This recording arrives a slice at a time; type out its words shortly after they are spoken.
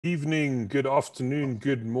Evening, good afternoon,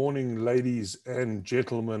 good morning, ladies and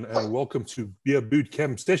gentlemen, and welcome to Beer Boot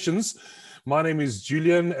Camp Sessions. My name is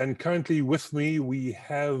Julian, and currently with me we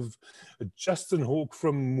have Justin Hawke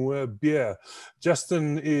from Moor Beer.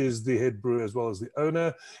 Justin is the head brewer as well as the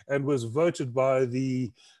owner, and was voted by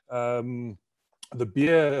the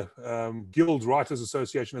Beer Guild Writers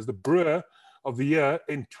Association as the Brewer of the Year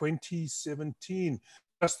in 2017.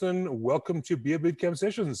 Justin, welcome to Beer Boot Camp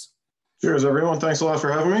Sessions. Cheers, everyone. Thanks a lot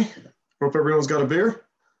for having me. Hope everyone's got a beer.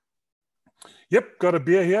 Yep, got a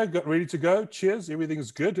beer here, got ready to go. Cheers,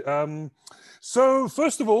 everything's good. So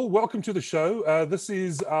first of all, welcome to the show. This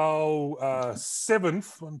is our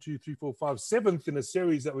seventh in a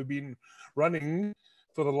series that we've been running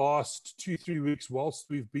for the last 2-3 weeks whilst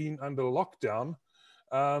we've been under lockdown.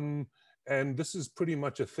 And this is pretty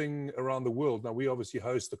much a thing around the world. Now, we obviously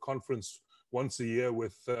host a conference once a year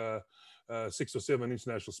with 6 or 7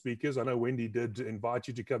 international speakers. I know Wendy did invite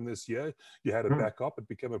you to come this year. You had a backup, it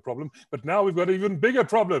became a problem. But now we've got an even bigger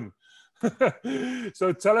problem.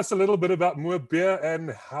 So tell us a little bit about Moor Beer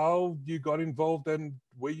and how you got involved and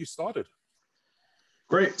where you started.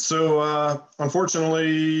 Great. So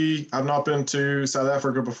unfortunately, I've not been to South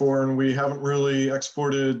Africa before, and we haven't really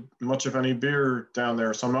exported much of any beer down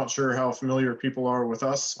there. So I'm not sure how familiar people are with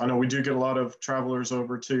us. I know we do get a lot of travelers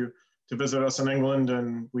over to visit us in England,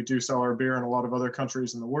 and we do sell our beer in a lot of other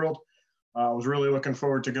countries in the world. I was really looking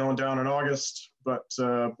forward to going down in August, but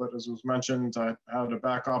as was mentioned, I had a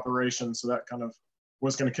back operation, so that kind of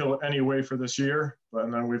was going to kill it anyway for this year.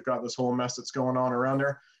 And then we've got this whole mess that's going on around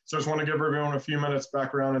there. So I just want to give everyone a few minutes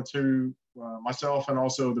background into myself and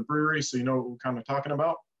also the brewery, so you know what we're kind of talking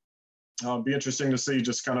about. It'd be interesting to see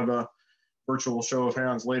just kind of a virtual show of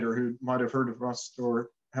hands later who might have heard of us or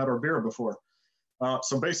had our beer before.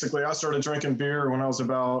 So basically, I started drinking beer when I was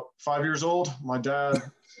about 5 years old. My dad,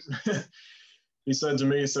 he said to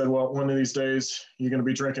me, well, one of these days you're going to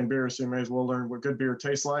be drinking beer, so you may as well learn what good beer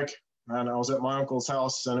tastes like. And I was at my uncle's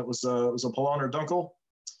house, and it was a Polaner Dunkel,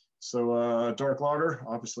 so dark lager.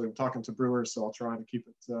 Obviously, I'm talking to brewers, so I'll try to keep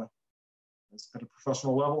it at a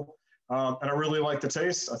professional level. And I really liked the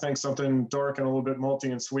taste. I think something dark and a little bit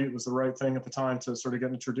malty and sweet was the right thing at the time to sort of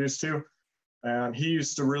get introduced to. And he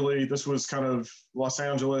used to really, this was kind of Los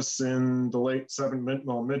Angeles in the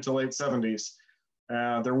mid to late 70s.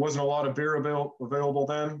 There wasn't a lot of beer available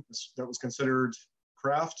then that was considered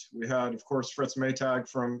craft. We had, of course, Fritz Maytag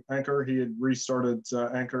from Anchor. He had restarted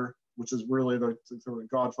Anchor, which is really the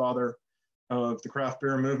godfather of the craft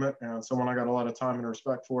beer movement, and someone I got a lot of time and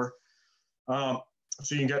respect for. So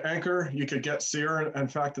you can get Anchor, you could get Sierra. In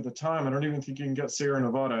fact, at the time, I don't even think you can get Sierra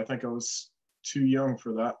Nevada. I think I was too young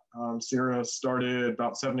for that. Sierra started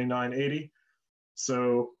about 79, 80.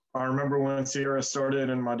 So I remember when Sierra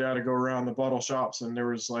started and my dad would go around the bottle shops and there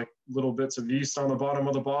was like little bits of yeast on the bottom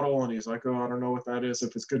of the bottle. And he's like, oh, I don't know what that is,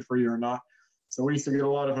 if it's good for you or not. So we used to get a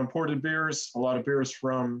lot of imported beers, a lot of beers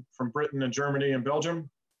from Britain and Germany and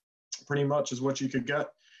Belgium, pretty much is what you could get.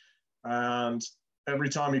 And every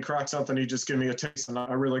time he cracked something, he'd just give me a taste, and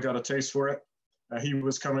I really got a taste for it. He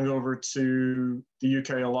was coming over to the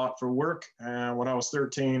UK a lot for work, and when I was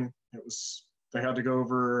 13, they had to go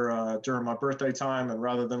over during my birthday time, and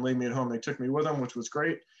rather than leave me at home, they took me with them, which was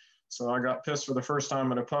great. So I got pissed for the first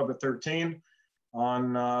time in a pub at 13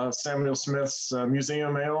 on Samuel Smith's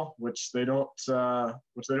museum ale, which they don't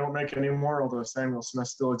make anymore, although Samuel Smith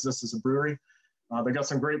still exists as a brewery. They got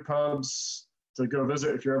some great pubs to go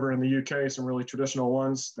visit if you're ever in the UK, some really traditional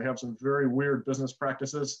ones. They have some very weird business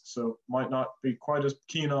practices, so might not be quite as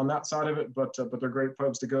keen on that side of it, but they're great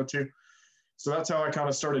pubs to go to. So that's how I kind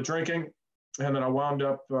of started drinking. And then I wound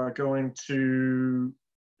up going to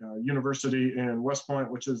university in West Point,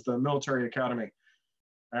 which is the military academy.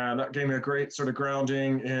 And that gave me a great sort of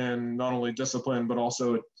grounding in not only discipline, but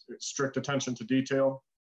also strict attention to detail.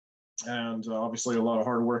 And obviously a lot of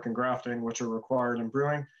hard work and grafting, which are required in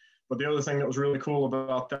brewing. But the other thing that was really cool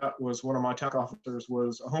about that was one of my tech officers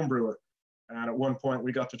was a home brewer. And at one point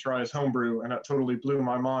we got to try his home brew, and that totally blew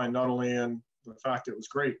my mind, not only in the fact it was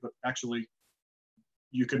great, but actually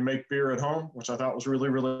you could make beer at home, which I thought was really,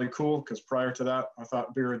 really cool, because prior to that, I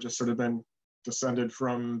thought beer had just sort of been descended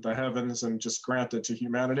from the heavens and just granted to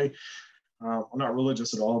humanity. I'm not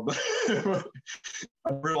religious at all, but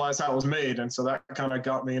I realized how it was made. And so that kind of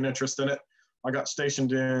got me an interest in it. I got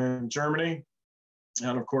stationed in Germany,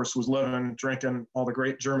 and of course was living, drinking all the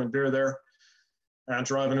great German beer there, and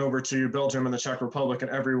driving over to Belgium and the Czech Republic and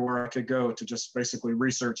everywhere I could go to just basically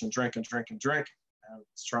research and drink and drink and drink, and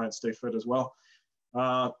try and stay fit as well.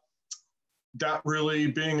 That really,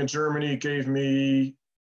 being in Germany, gave me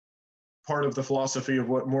part of the philosophy of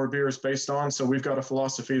what Moor Beer is based on. So we've got a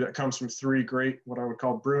philosophy that comes from three great, what I would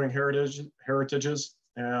call brewing heritages,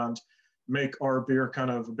 and make our beer kind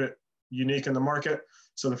of a bit unique in the market.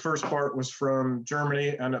 So the first part was from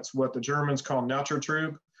Germany, and it's what the Germans call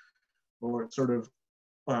Naturtrüb, or sort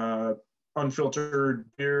of unfiltered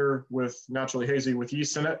beer with naturally hazy with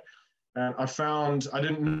yeast in it. And I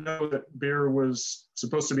didn't know that beer was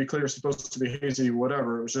supposed to be clear, supposed to be hazy,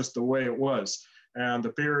 whatever. It was just the way it was. And the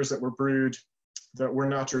beers that were brewed that were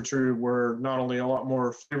Naturtrüb were not only a lot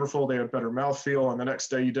more flavorful, they had better mouthfeel, and the next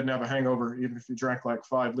day you didn't have a hangover, even if you drank like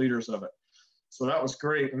 5 liters of it. So that was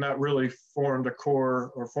great, and that really forms a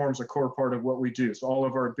core part of what we do. So all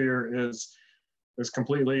of our beer is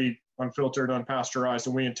completely unfiltered, unpasteurized,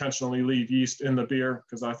 and we intentionally leave yeast in the beer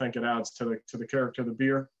because I think it adds to the character of the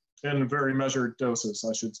beer in very measured doses,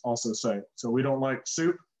 I should also say. So we don't like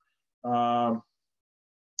soup.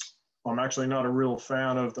 I'm actually not a real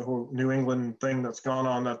fan of the whole New England thing that's gone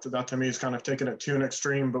on. That to me is kind of taking it to an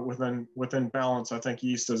extreme, but within balance, I think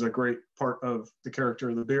yeast is a great part of the character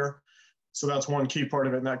of the beer. So that's one key part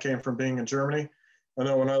of it, and that came from being in Germany. And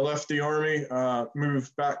then when I left the Army,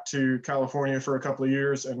 moved back to California for a couple of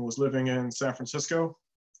years and was living in San Francisco.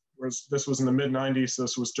 This was in the mid-90s. So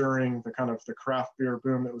this was during the kind of the craft beer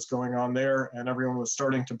boom that was going on there, and everyone was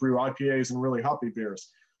starting to brew IPAs and really hoppy beers.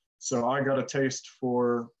 So I got a taste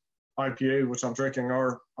for IPA, which I'm drinking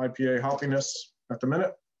our IPA hoppiness at the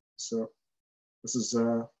minute. So this is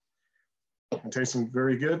tasting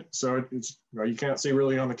very good. So it's, you can't see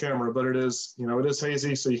really on the camera, but it is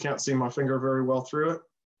hazy, so you can't see my finger very well through it.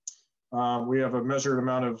 We have a measured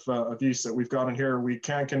amount of yeast that we've got in here. We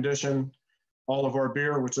can condition all of our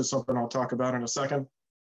beer, which is something I'll talk about in a second.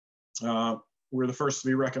 We're the first to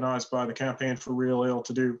be recognized by the Campaign for Real Ale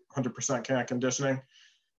to do 100% can conditioning.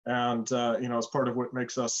 And, it's part of what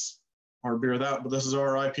makes our beer that, but this is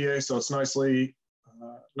our IPA. So it's nicely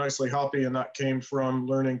hoppy. And that came from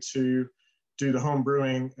learning to do the home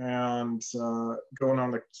brewing and going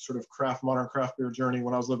on the sort of modern craft beer journey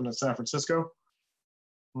when I was living in San Francisco.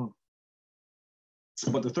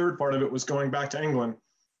 But the third part of it was going back to England,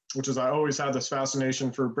 which is I always had this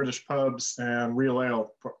fascination for British pubs and real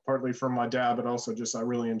ale, partly from my dad, but also just I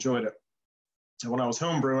really enjoyed it. And when I was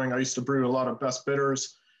home brewing, I used to brew a lot of best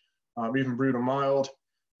bitters, even brewed a mild.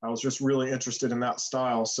 I was just really interested in that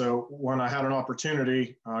style. So when I had an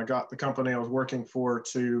opportunity, I got the company I was working for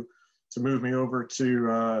to move me over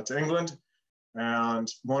to England,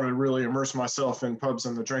 and wanted to really immerse myself in pubs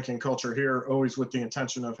and the drinking culture here, always with the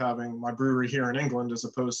intention of having my brewery here in England as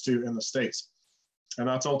opposed to in the States. And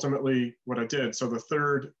that's ultimately what I did. So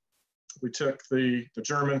we took the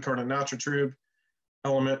German kind of Naturtrüb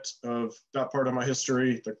element of that part of my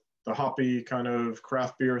history, the hoppy kind of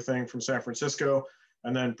craft beer thing from San Francisco,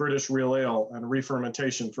 and then British real ale and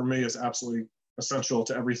re-fermentation for me is absolutely essential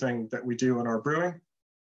to everything that we do in our brewing.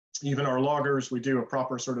 Even our lagers, we do a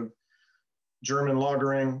proper sort of German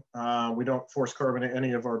lagering. We don't force carbonate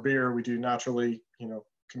any of our beer. We do naturally,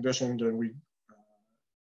 conditioned, and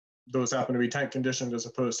those happen to be tank conditioned as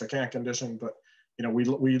opposed to can conditioned. But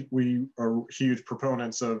we are huge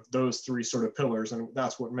proponents of those three sort of pillars, and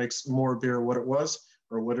that's what makes Moor Beer what it was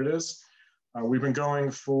or what it is. We've been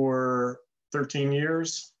going for 13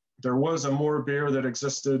 years. There was a Moor Beer that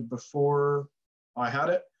existed before I had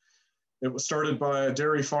it. It was started by a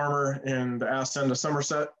dairy farmer in the ass end of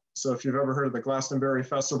Somerset. So if you've ever heard of the Glastonbury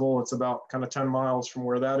Festival, it's about kind of 10 miles from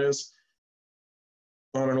where that is.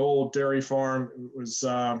 On an old dairy farm, it was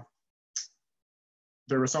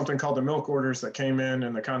there was something called the milk orders that came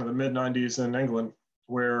in the kind of the mid-90s in England,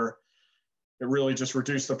 where it really just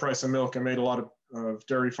reduced the price of milk and made a lot of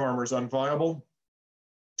dairy farmers unviable.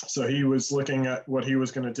 So he was looking at what he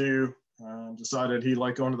was going to do, decided he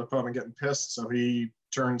liked going to the pub and getting pissed. So he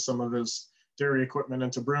turned some of his dairy equipment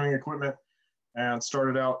into brewing equipment and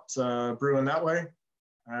started out brewing that way.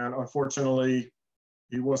 And unfortunately,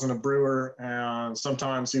 he wasn't a brewer, and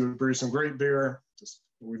sometimes he would brew some great beer.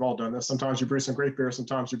 We've all done this. Sometimes you brew some great beer,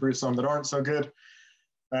 sometimes you brew some that aren't so good.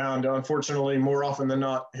 And unfortunately, more often than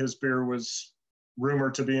not, his beer was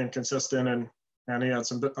rumored to be inconsistent, and he had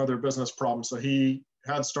some other business problems. So he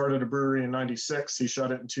had started a brewery in '96. He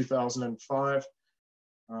shut it in 2005.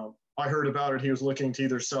 I heard about it. He was looking to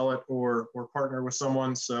either sell it or partner with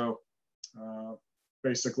someone. So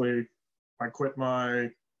basically, I quit my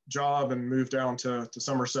job and moved down to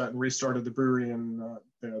Somerset and restarted the brewery in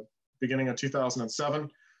the beginning of 2007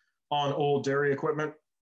 on old dairy equipment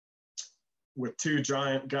with 2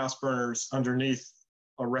 giant gas burners underneath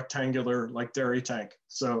a rectangular like dairy tank.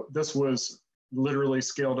 So this was literally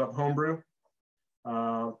scaled up homebrew.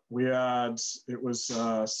 It was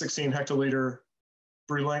 16 hectoliter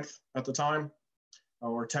brew length at the time,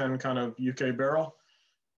 or 10 kind of UK barrel.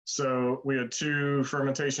 So we had 2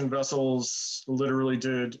 fermentation vessels, literally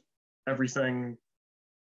did everything.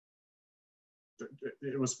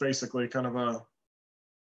 It was basically kind of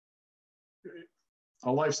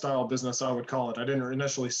a lifestyle business, I would call it. I didn't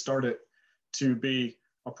initially start it to be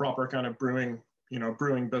a proper kind of brewing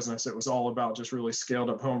business. It was all about just really scaled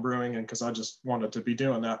up home brewing, and because I just wanted to be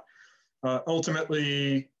doing that.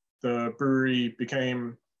 Ultimately, the brewery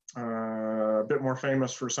became a bit more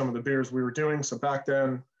famous for some of the beers we were doing. So back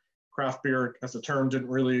then, craft beer as a term didn't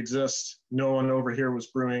really exist. No one over here was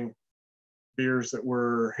brewing beers that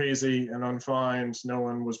were hazy and unfined. No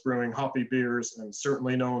one was brewing hoppy beers, and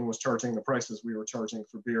certainly no one was charging the prices we were charging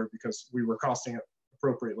for beer because we were costing it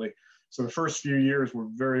appropriately. So the first few years were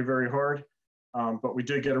very, very hard, but we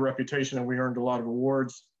did get a reputation and we earned a lot of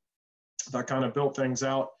awards. That kind of built things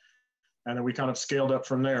out, and then we kind of scaled up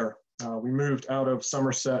from there. We moved out of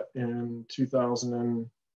Somerset in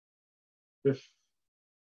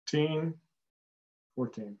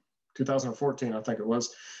 2014, I think it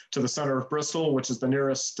was, to the center of Bristol, which is the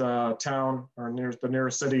nearest town, or the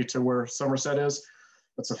nearest city to where Somerset is.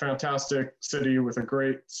 It's a fantastic city with a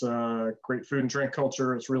great food and drink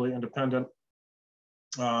culture. It's really independent.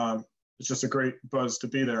 It's just a great buzz to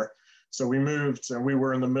be there. So we moved, and we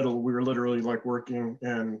were in the middle. We were literally like working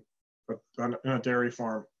in a dairy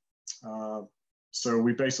farm. So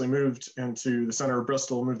we basically moved into the center of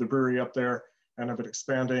Bristol, moved the brewery up there, and have been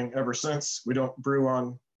expanding ever since. We don't brew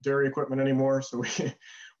on dairy equipment anymore, so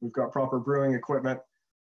we've got proper brewing equipment.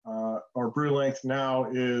 Our brew length now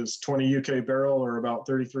is 20 UK barrel, or about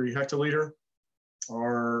 33 hectoliter.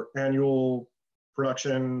 Our annual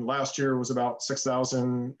production last year was about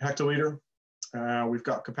 6,000 hectoliter. We've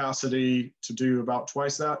got capacity to do about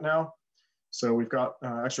twice that now. So we've got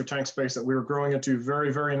extra tank space that we were growing into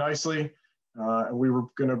very, very nicely. And we were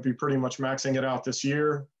going to be pretty much maxing it out this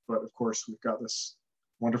year. But of course, we've got this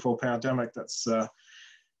wonderful pandemic that's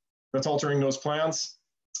altering those plans.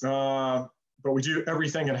 But we do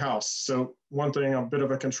everything in-house. So one thing, I'm a bit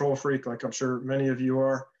of a control freak, like I'm sure many of you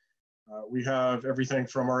are. We have everything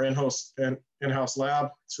from our in-house lab.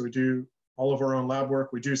 So we do all of our own lab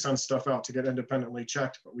work. We do send stuff out to get independently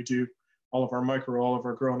checked, but we do all of our all of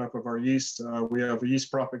our growing up of our yeast. We have a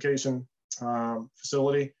yeast propagation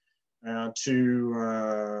facility and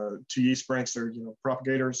two yeast banks, or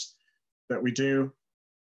propagators that we do.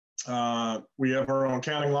 We have our own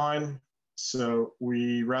canning line. So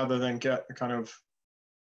rather than get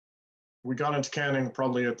we got into canning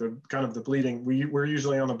probably at the kind of the bleeding. We're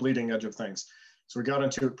usually on the bleeding edge of things. So we got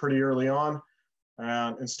into it pretty early on.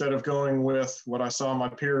 And instead of going with what I saw my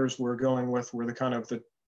peers were going with, were the kind of the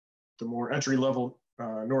more entry level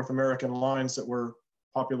North American lines that were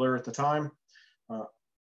popular at the time.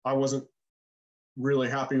 I wasn't really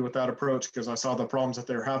happy with that approach because I saw the problems that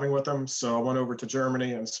they were having with them. So I went over to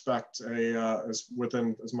Germany and spec'd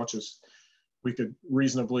within as much as we could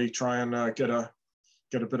reasonably try and get a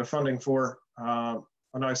bit of funding for a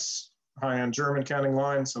nice high-end German canning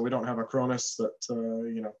line. So we don't have a Cronus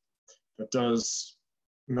that that does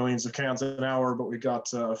millions of cans an hour, but we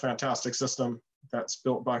got a fantastic system that's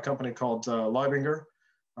built by a company called Leibinger.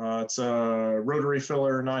 It's a rotary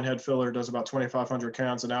filler, 9-head filler, does about 2,500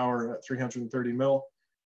 cans an hour at 330 mil.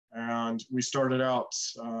 And we started out,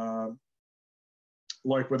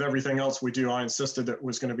 like with everything else we do, I insisted that it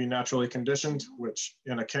was going to be naturally conditioned, which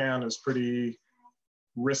in a can is pretty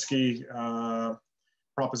risky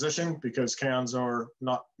proposition because cans are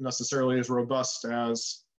not necessarily as robust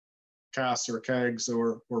as casks or kegs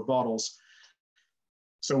or bottles.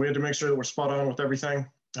 So we had to make sure that we're spot on with everything.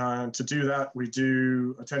 To do that, we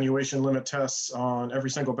do attenuation limit tests on every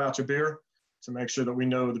single batch of beer to make sure that we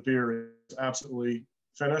know the beer is absolutely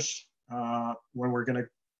finished when we're going to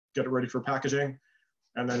get it ready for packaging.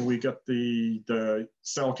 And then we get the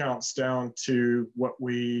cell counts down to what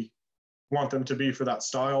we want them to be for that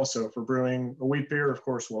style. So for brewing a wheat beer, of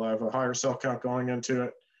course, we'll have a higher cell count going into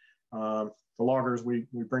it. The lagers we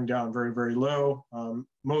bring down very, very low.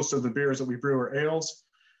 Most of the beers that we brew are ales.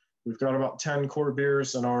 We've got about 10 core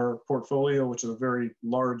beers in our portfolio, which is a very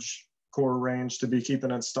large core range to be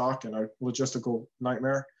keeping in stock and a logistical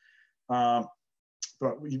nightmare.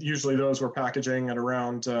 But usually those we're packaging at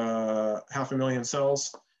around 500,000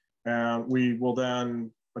 cells. And we will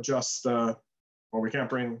then adjust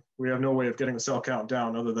we have no way of getting the cell count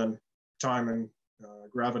down other than time and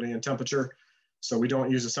gravity and temperature. So we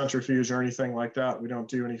don't use a centrifuge or anything like that. We don't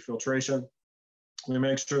do any filtration. We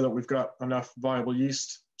make sure that we've got enough viable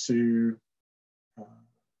yeast to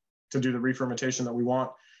do the re-fermentation that we want.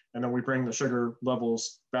 And then we bring the sugar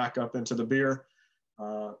levels back up into the beer.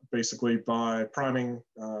 basically by priming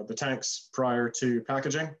the tanks prior to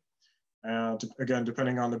packaging. And again,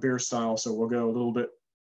 depending on the beer style, so we'll go a little bit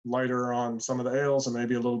lighter on some of the ales and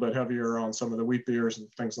maybe a little bit heavier on some of the wheat beers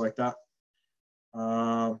and things like that.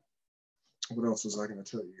 What else was I going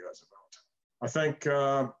to tell you guys about? I think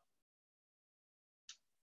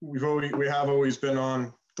we have always been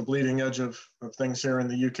on the bleeding edge of things here in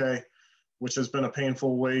the UK, which has been a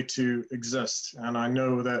painful way to exist. And I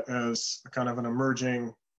know that as a kind of an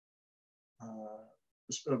emerging,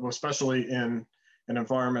 especially in an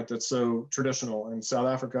environment that's so traditional. In South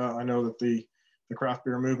Africa, I know that the craft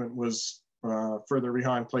beer movement was further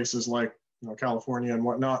behind places like California and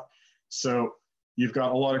whatnot. So you've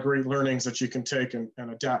got a lot of great learnings that you can take and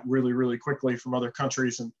adapt really, really quickly from other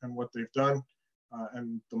countries and what they've done.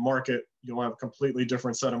 And the market, you'll have a completely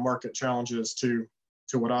different set of market challenges to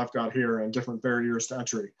what I've got here and different barriers to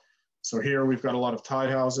entry. So here we've got a lot of tied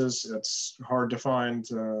houses. It's hard to find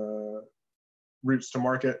routes to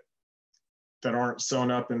market that aren't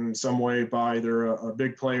sewn up in some way by either a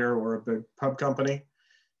big player or a big pub company.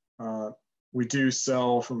 We do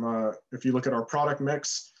sell from, if you look at our product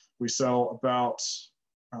mix, we sell about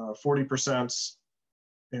 40%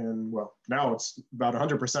 in, well, now it's about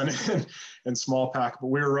 100% in small pack, but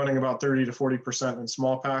we were running about 30 to 40% in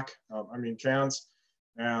small pack, cans.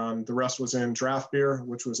 And the rest was in draft beer,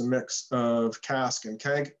 which was a mix of cask and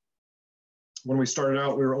keg. When we started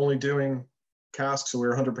out, we were only doing cask, so we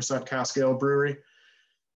were 100% cask ale brewery.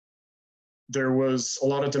 There was a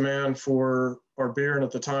lot of demand for our beer, and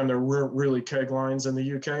at the time there weren't really keg lines in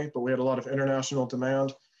the UK, but we had a lot of international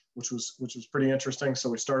demand, which was pretty interesting. So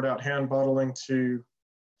we started out hand bottling to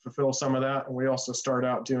fulfill some of that, and we also started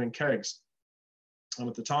out doing kegs. And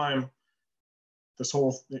at the time, this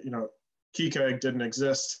whole key keg didn't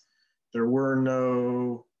exist. There were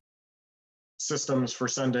no systems for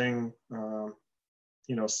sending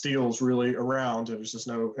steels really around. There was just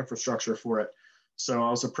no infrastructure for it. So I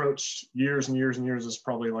was approached years and years and years, it's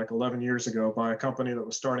probably like 11 years ago, by a company that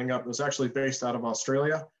was starting up. It was actually based out of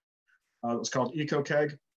Australia. It was called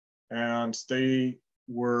EcoKeg. And they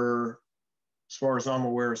were, as far as I'm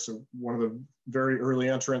aware, so one of the very early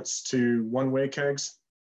entrants to one-way kegs.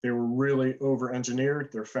 They were really over-engineered.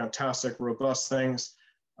 They're fantastic, robust things.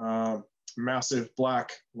 Massive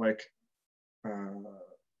black,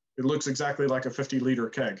 it looks exactly like a 50-liter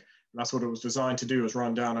keg. And that's what it was designed to do, is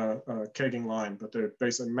run down a kegging line. But they're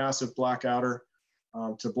basically massive black outer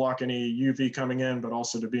to block any UV coming in, but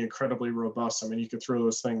also to be incredibly robust. I mean, you could throw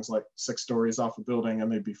those things like 6 stories off a building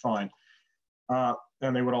and they'd be fine.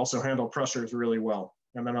 And they would also handle pressures really well.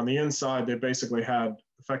 And then on the inside, they basically had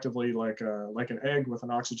effectively like an egg with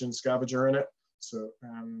an oxygen scavenger in it. So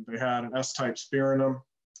they had an S-type spear in them,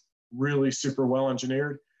 really super well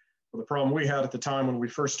engineered. But the problem we had at the time when we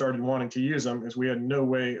first started wanting to use them is we had no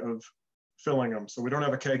way of filling them. So we don't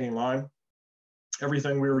have a kegging line.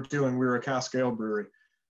 Everything we were doing, we were a cask ale brewery.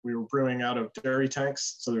 We were brewing out of dairy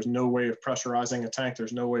tanks, so there's no way of pressurizing a tank.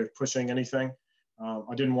 There's no way of pushing anything.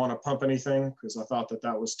 I didn't want to pump anything because I thought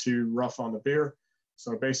that was too rough on the beer.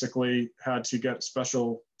 So I basically had to get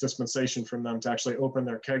special dispensation from them to actually open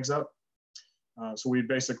their kegs up. So we'd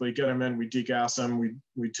basically get them in, we'd degas them,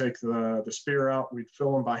 we'd take the spear out, we'd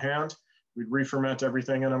fill them by hand, we'd re-ferment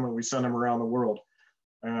everything in them, and we'd send them around the world.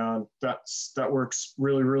 And that works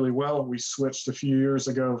really, really well. We switched a few years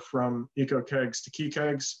ago from eco kegs to key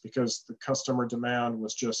kegs because the customer demand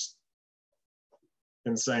was just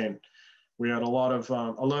insane. We had a lot of,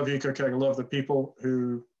 I love eco keg, I love the people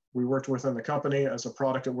who we worked with in the company. As a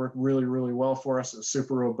product, it worked really, really well for us. It was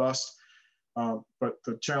super robust. But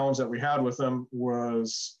the challenge that we had with them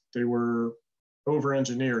was they were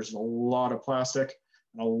over-engineered, a lot of plastic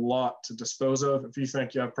and a lot to dispose of. If you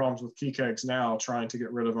think you have problems with key kegs now, trying to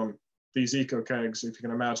get rid of them, these eco kegs, if you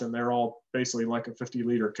can imagine, they're all basically like a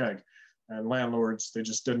 50-liter keg. And landlords, they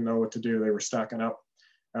just didn't know what to do. They were stacking up.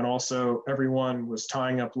 And also everyone was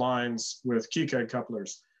tying up lines with key keg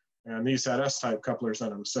couplers. And these had S-type couplers in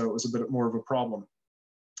them. So it was a bit more of a problem.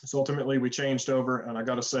 So ultimately we changed over, and I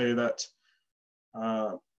got to say that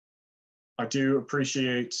I do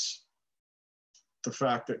appreciate the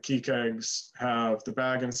fact that key kegs have the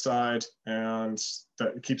bag inside and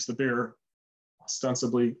that it keeps the beer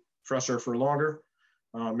ostensibly fresher for longer.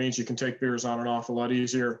 Means you can take beers on and off a lot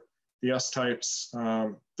easier. The S-types,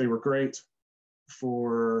 they were great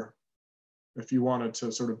for if you wanted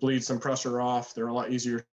to sort of bleed some pressure off. They're a lot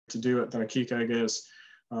easier to do it than a key keg is.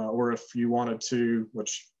 Or if you wanted to,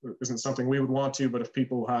 which isn't something we would want to, but if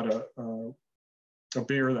people had a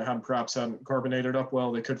beer that perhaps hadn't carbonated up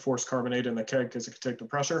well, they could force carbonate in the keg because it could take the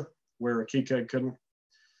pressure, where a key keg couldn't.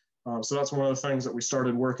 So that's one of the things that we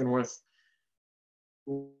started working with.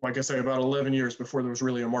 like I say, about 11 years before there was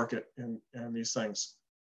really a market in these things.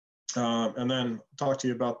 And then talk to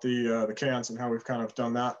you about the cans and how we've kind of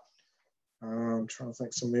done that. I'm trying to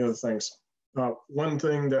think some of the other things. One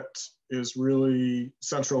thing that is really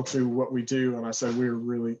central to what we do, and I said we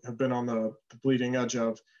really have been on the bleeding edge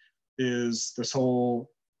of, is this whole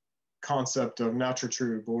concept of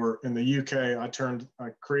NaturTube, or in the UK, I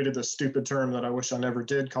created this stupid term that I wish I never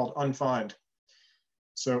did called unfined.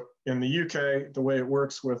 So in the UK, the way it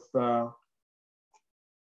works with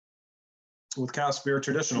cask beer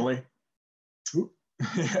traditionally,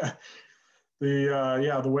 yeah,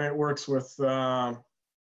 the way it works with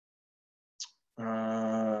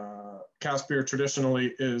cask beer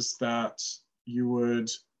traditionally is that you would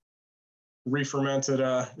re-ferment it.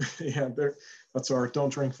 Yeah, that's our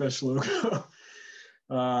 "Don't Drink Fish" logo.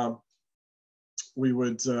 We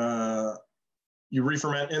would you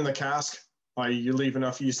re-ferment in the cask, i.e., you leave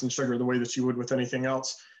enough yeast and sugar the way that you would with anything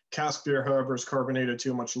else. Cask beer, however, is carbonated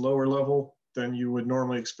to a much lower level than you would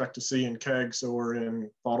normally expect to see in kegs or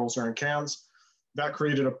in bottles or in cans. That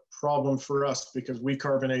created a problem for us because we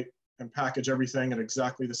carbonate and package everything at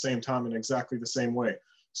exactly the same time in exactly the same way.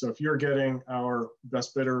 So if you're getting our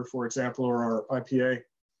best bitter, for example, or our IPA,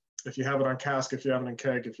 if you have it on cask, if you have it in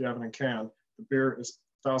keg, if you have it in can, the beer is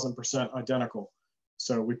 1000% identical.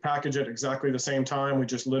 So we package it exactly the same time. We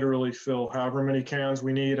just literally fill however many cans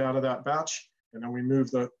we need out of that batch, and then we move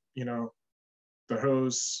the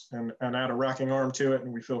hose and add a racking arm to it,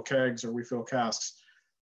 and we fill kegs or we fill casks.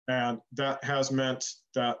 And that has meant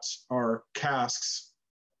that our casks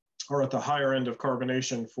are at the higher end of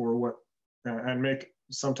carbonation for what, and make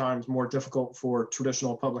sometimes more difficult for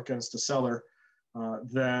traditional publicans to cellar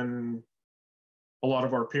than a lot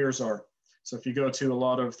of our peers are. So if you go to a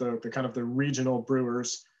lot of the kind of the regional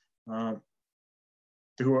brewers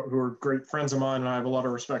who are great friends of mine, and I have a lot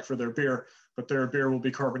of respect for their beer, but their beer will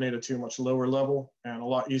be carbonated to a much lower level and a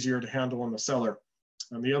lot easier to handle in the cellar.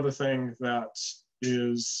 And the other thing that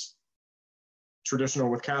is traditional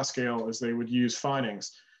with cask ale is they would use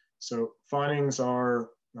finings. So finings are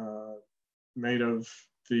made of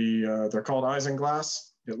they're called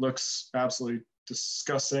isinglass. It looks absolutely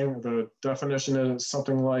disgusting. The definition is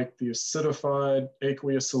something like the acidified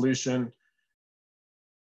aqueous solution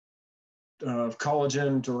of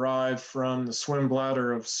collagen derived from the swim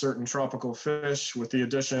bladder of certain tropical fish with the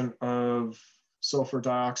addition of sulfur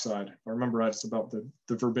dioxide. If I remember right, it's about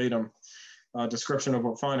the verbatim description of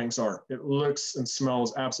what finings are. It looks and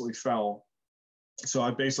smells absolutely foul. So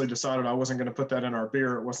I basically decided I wasn't going to put that in our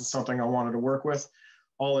beer. It wasn't something I wanted to work with.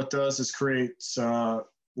 All it does is create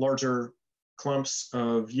larger clumps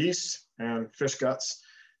of yeast and fish guts.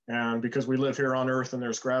 And because we live here on Earth and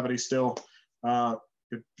there's gravity still,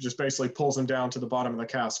 it just basically pulls them down to the bottom of the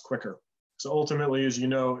cask quicker. So ultimately, as you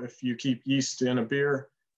know, if you keep yeast in a beer,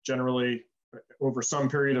 generally over some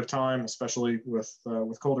period of time, especially with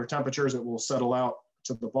colder temperatures, it will settle out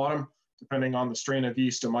to the bottom. Depending on the strain of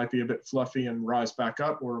yeast, it might be a bit fluffy and rise back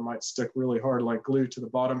up, or it might stick really hard like glue to the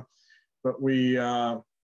bottom. But we,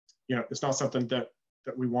 it's not something that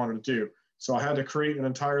we wanted to do. So I had to create an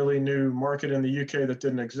entirely new market in the UK that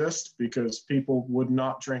didn't exist because people would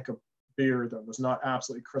not drink a beer that was not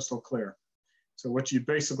absolutely crystal clear. So what you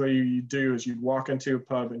basically do is you'd walk into a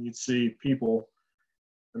pub and you'd see people,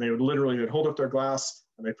 and they'd hold up their glass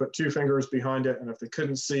and they put two fingers behind it. And if they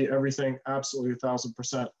couldn't see everything absolutely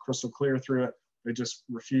 1000% crystal clear through it, they just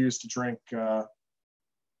refused to drink the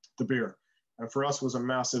beer. And for us was a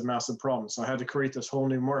massive, massive problem. So I had to create this whole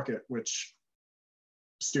new market, which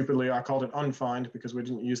stupidly I called it unfined because we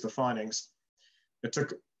didn't use the finings. It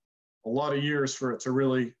took a lot of years for it to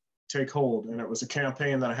really take hold. And it was a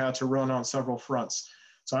campaign that I had to run on several fronts.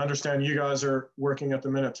 So I understand you guys are working at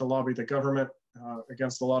the minute to lobby the government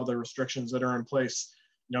against a lot of the restrictions that are in place.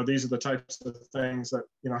 These are the types of things that,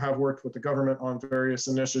 have worked with the government on various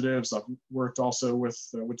initiatives. I've worked also with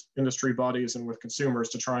industry bodies and with consumers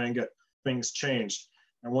to try and get things changed.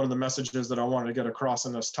 And one of the messages that I wanted to get across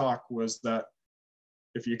in this talk was that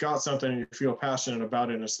if you got something and you feel passionate about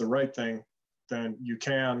it and it's the right thing, then you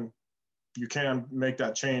can make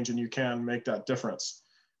that change and you can make that difference.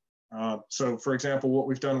 So for example, what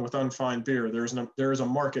we've done with unfined beer, there is a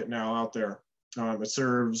market now out there. It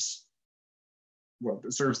serves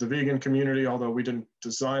the vegan community, although we didn't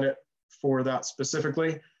design it for that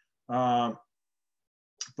specifically. But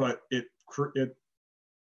it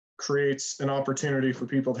creates an opportunity for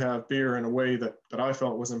people to have beer in a way that I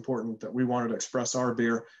felt was important, that we wanted to express our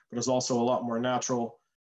beer, but is also a lot more natural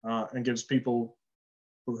and gives people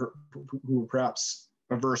who are perhaps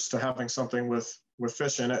averse to having something with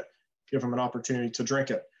fish in it, give them an opportunity to drink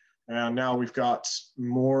it. And now we've got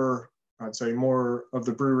more I'd say more of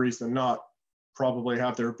the breweries than not probably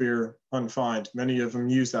have their beer unfined. Many of them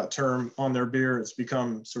use that term on their beer. It's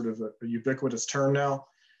become sort of a ubiquitous term now.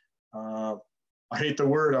 I hate the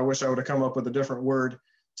word. I wish I would have come up with a different word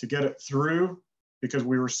to get it through, because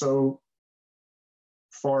we were so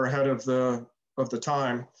far ahead of the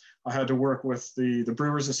time. I had to work with the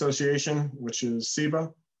Brewers Association, which is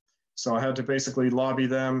SIBA. So I had to basically lobby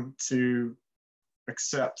them to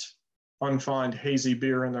accept unfined hazy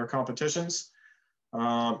beer in their competitions.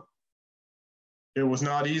 It was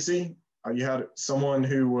not easy. You had someone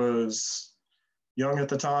who was young at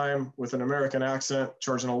the time with an American accent,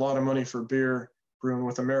 charging a lot of money for beer, brewing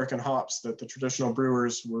with American hops that the traditional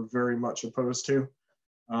brewers were very much opposed to,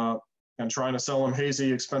 and trying to sell them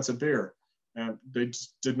hazy, expensive beer. And they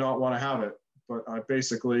just did not want to have it. But I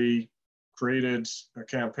basically created a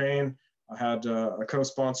campaign. I had a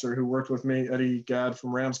co-sponsor who worked with me, Eddie Gadd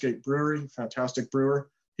from Ramsgate Brewery, fantastic brewer.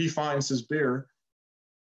 He finds his beer.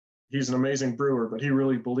 He's an amazing brewer, but he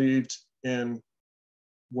really believed in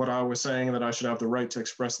what I was saying, that I should have the right to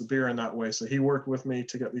express the beer in that way. So he worked with me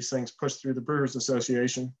to get these things pushed through the Brewers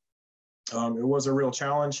Association. It was a real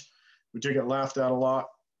challenge. We did get laughed at a lot,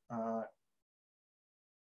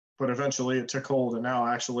 but eventually it took hold. And now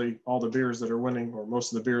actually all the beers that are winning, or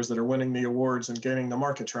most of the beers that are winning the awards and gaining the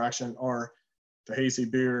market traction, are the hazy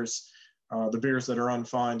beers, the beers that are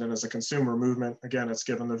unfined. And as a consumer movement, again, it's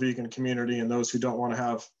given the vegan community and those who don't want to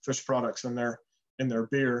have fish products in their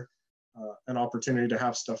beer an opportunity to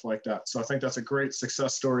have stuff like that. So I think that's a great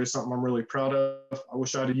success story, something I'm really proud of. I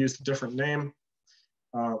wish I'd have used a different name.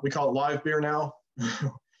 We call it live beer now.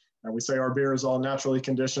 And we say our beer is all naturally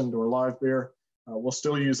conditioned or live beer. We'll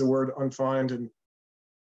still use the word unfined and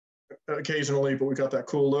occasionally, but we got that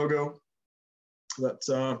cool logo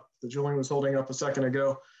that Julian was holding up a second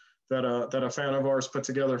ago that a fan of ours put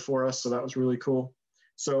together for us. So that was really cool.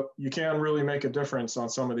 So you can really make a difference on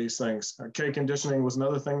some of these things. Keg conditioning was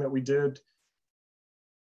another thing that we did.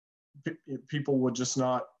 People would just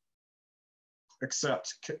not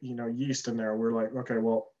accept, yeast in there. We're like, okay,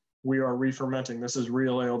 well, we are re-fermenting. This is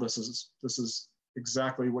real ale. This is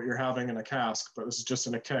exactly what you're having in a cask, but this is just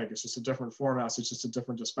in a keg. It's just a different format. So it's just a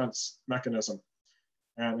different dispense mechanism.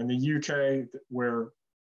 And in the UK, where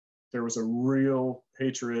there was a real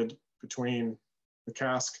hatred between the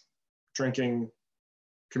cask drinking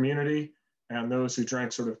community and those who drank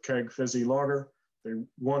sort of keg fizzy lager,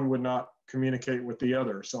 one would not communicate with the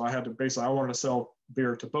other. So I had to I wanted to sell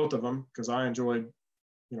beer to both of them because I enjoyed,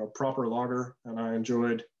 proper lager and I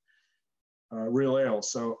enjoyed real ale.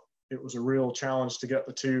 So it was a real challenge to get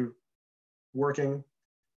the two working.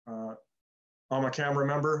 I'm a camera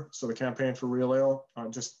member, so the campaign for real ale,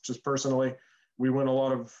 just personally, we win a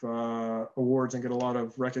lot of awards and get a lot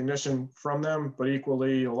of recognition from them, but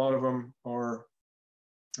equally, a lot of them are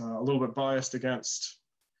a little bit biased against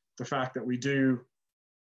the fact that we do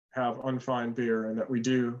have unfined beer and that we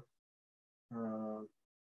do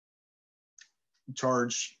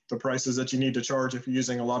charge the prices that you need to charge if you're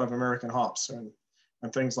using a lot of American hops and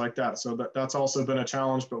things like that. So that's also been a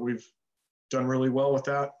challenge, but we've done really well with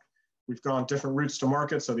that. We've gone different routes to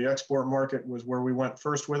market. So the export market was where we went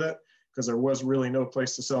first with it, because there was really no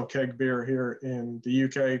place to sell keg beer here in the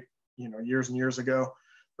UK, years and years ago.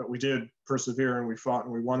 But we did persevere and we fought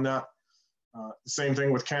and we won that. The same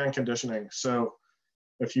thing with can conditioning. So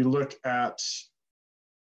if you look at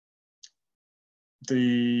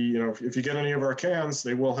if you get any of our cans,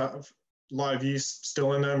 they will have live yeast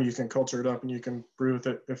still in them. You can culture it up and you can brew with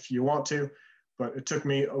it if you want to. But it took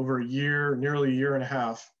me over a year, nearly a year and a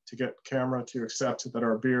half, to get CAMRA to accept that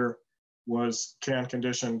our beer was can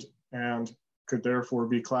conditioned and could therefore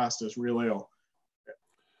be classed as real ale.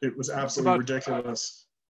 It was absolutely ridiculous.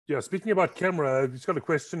 Yeah, speaking about CAMRA, I've just got a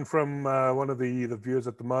question from one of the viewers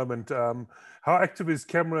at the moment. How active is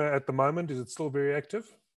CAMRA at the moment? Is it still very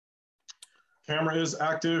active? CAMRA is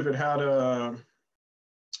active. It had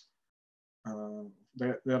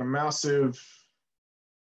they had a massive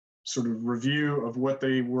sort of review of what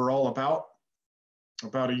they were all about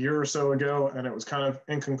a year or so ago, and it was kind of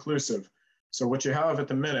inconclusive. So what you have at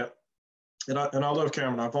the minute, and I love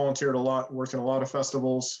CAMRA. I volunteered a lot, worked in a lot of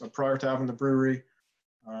festivals prior to having the brewery.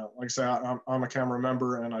 Like I say, I'm a CAMRA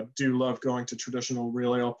member, and I do love going to traditional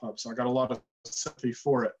real ale pubs. So I got a lot of sympathy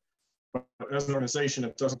for it. But as an organization,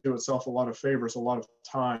 it doesn't do itself a lot of favors a lot of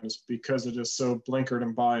times because it is so blinkered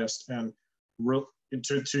and biased and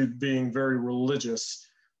to being very religious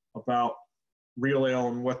about real ale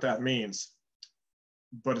and what that means.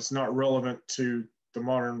 But it's not relevant to the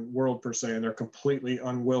modern world per se, and they're completely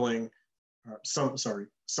unwilling.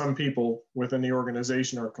 Some people within the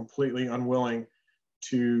organization are completely unwilling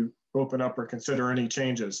to open up or consider any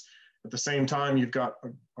changes. At the same time, you've got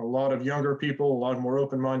a lot of younger people, a lot more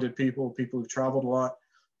open-minded people, people who've traveled a lot,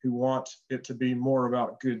 who want it to be more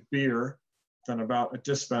about good beer than about a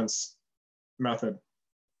dispense method.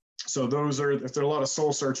 So there's a lot of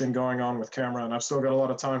soul searching going on with Camera, and I've still got a lot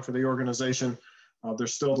of time for the organization. They're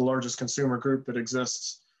still the largest consumer group that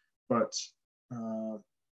exists, but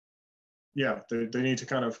yeah, they need to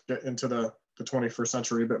kind of get into the 21st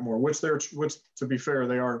century a bit more, which to be fair,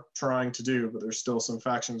 they are trying to do, but there's still some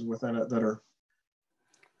factions within it that are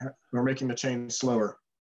making the change slower.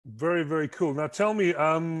 Very, very cool. Now tell me,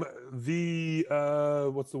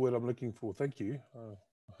 what's the word I'm looking for? Thank you.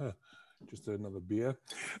 Just another beer.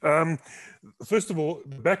 First of all,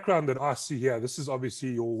 the background that I see here, this is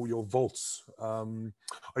obviously your vaults. Are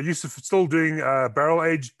you still doing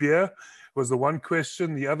barrel-aged beer? Was the one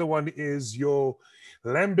question. The other one is your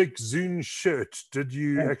Lambic Zune shirt. Did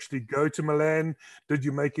you actually go to Milan? Did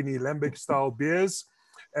you make any Lambic style beers?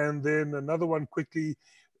 And then another one quickly,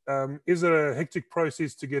 is it a hectic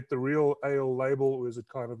process to get the real ale label, or is it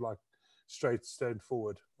kind of like straight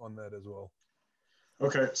forward on that as well?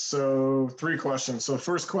 Okay, so 3 questions. So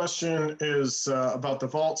first question is about the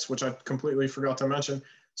vaults, which I completely forgot to mention.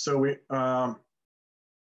 So I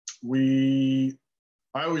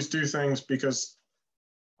always do things because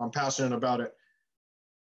I'm passionate about it.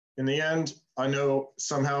 In the end, I know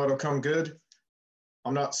somehow it'll come good.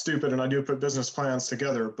 I'm not stupid, and I do put business plans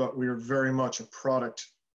together, but we are very much a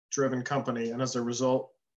product-driven company. And as a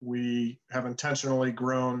result, we have intentionally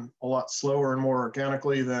grown a lot slower and more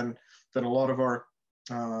organically than a lot of our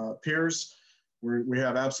peers. We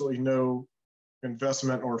have absolutely no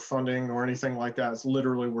investment or funding or anything like that. It's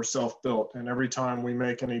literally, we're self-built, and every time we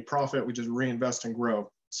make any profit, we just reinvest and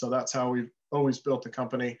grow. So that's how we've always built the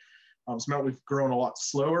company. It's meant we've grown a lot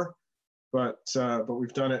slower, but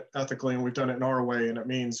we've done it ethically, and we've done it in our way. And it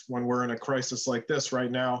means when we're in a crisis like this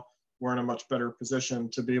right now, we're in a much better position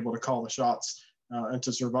to be able to call the shots and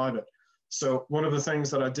to survive it. So one of the things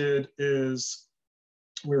that I did is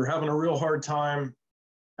we were having a real hard time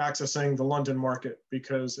accessing the London market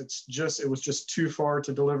because it was just too far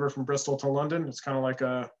to deliver from Bristol to London. It's kind of like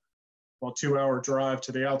a 2-hour drive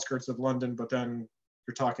to the outskirts of London, but then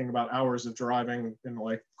you're talking about hours of driving in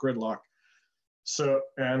like gridlock. So,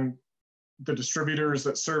 and the distributors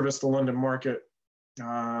that service the London market,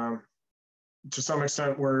 to some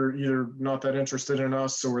extent, were either not that interested in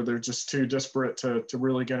us, or they're just too disparate to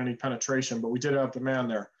really get any penetration, but we did have demand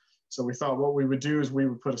there. So we thought what we would do is we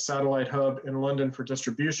would put a satellite hub in London for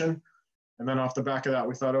distribution. And then off the back of that,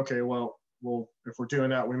 we thought, okay, well, if we're doing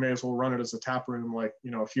that, we may as well run it as a tap room, like,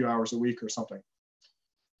 a few hours a week or something.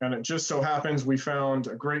 And it just so happens we found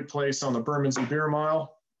a great place on the Bermondsey Beer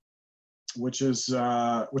Mile, which is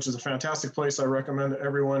a fantastic place. I recommend that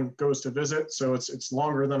everyone goes to visit. So it's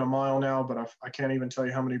longer than a mile now, but I can't even tell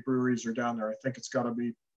you how many breweries are down there. I think it's got to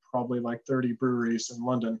be probably like 30 breweries in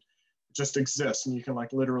London. Just exists, and you can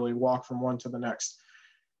like literally walk from one to the next.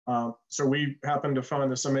 So we happened to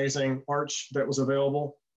find this amazing arch that was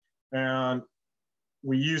available, and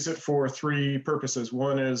we use it for 3 purposes.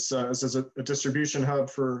 One is as a distribution hub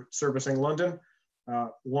for servicing London,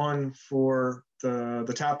 one for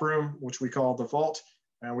the tap room, which we call the vault,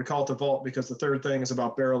 and we call it the vault because the third thing is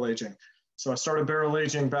about barrel aging. So I started barrel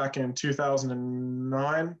aging back in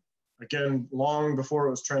 2009, again, long before it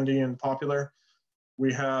was trendy and popular.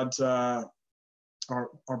 We had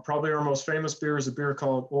probably our most famous beer is a beer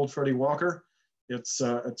called Old Freddie Walker. It's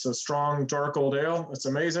a strong, dark old ale. It's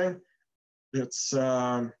amazing. It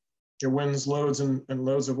wins loads and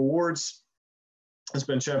loads of awards. It's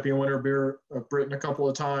been champion winner beer of Britain a couple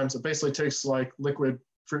of times. It basically tastes like liquid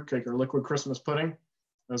fruitcake or liquid Christmas pudding.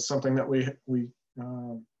 That's something that we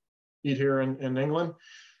eat here in England.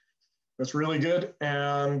 It's really good.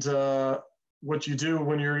 And what you do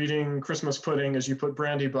when you're eating Christmas pudding is you put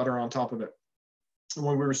brandy butter on top of it.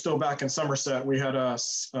 When we were still back in Somerset, we had a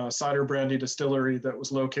cider brandy distillery that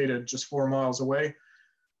was located just 4 miles away.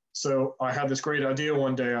 So I had this great idea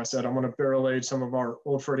one day. I said, I'm going to barrel age some of our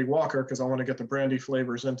Old Freddie Walker because I want to get the brandy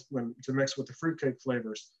flavors to mix with the fruitcake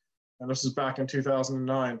flavors. And this is back in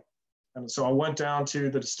 2009. And so I went down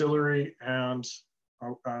to the distillery, and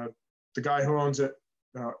the guy who owns it,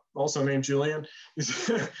 also named Julian,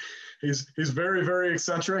 he's very, very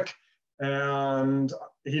eccentric, and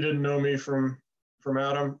he didn't know me from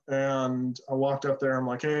Adam. And I walked up there. I'm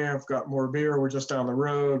like, hey, I've got Moor Beer. We're just down the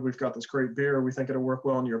road. We've got this great beer. We think it'll work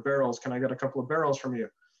well in your barrels. Can I get a couple of barrels from you?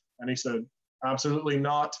 And he said, absolutely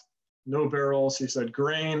not. No barrels. He said,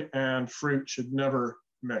 grain and fruit should never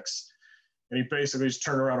mix. And he basically just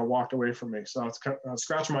turned around and walked away from me. So I was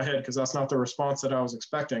scratching my head because that's not the response that I was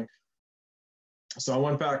expecting. So I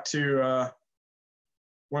went back to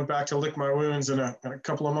went back to lick my wounds. And a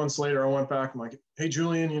couple of months later, I went back. I'm like, hey,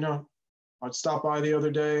 Julian, I stopped by the other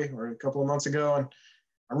day or a couple of months ago, and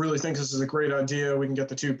I really think this is a great idea. We can get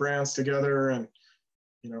the two brands together, and,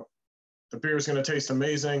 the beer is going to taste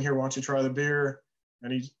amazing. Here, why don't you try the beer?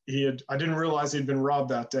 And I didn't realize he'd been robbed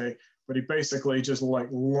that day, but he basically just like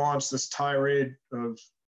launched this tirade of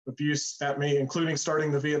abuse at me, including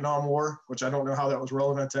starting the Vietnam War, which I don't know how that was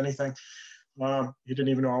relevant to anything. He didn't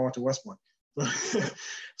even know I went to West Point.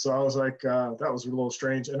 So I was like, that was a little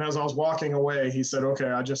strange. And as I was walking away, he said, okay,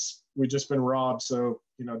 we just been robbed. So,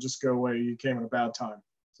 just go away. You came at a bad time.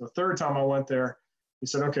 So the third time I went there, he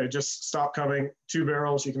said, okay, just stop coming. 2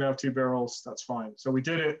 barrels, you can have 2 barrels. That's fine. So we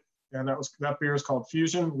did it. And that beer is called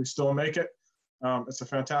Fusion. We still make it. It's a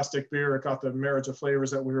fantastic beer. It got the marriage of flavors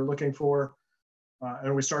that we were looking for.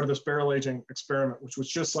 And we started this barrel aging experiment, which was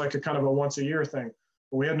just like a kind of a once a year thing.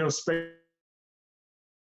 But we had no space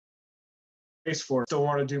for it. Still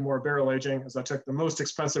want to do more barrel aging, as I took the most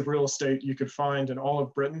expensive real estate you could find in all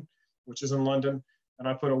of Britain, which is in London, and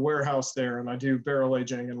I put a warehouse there, and I do barrel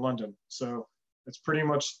aging in London. So it's pretty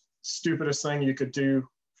much stupidest thing you could do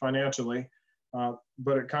financially,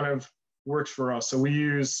 but it kind of works for us. So we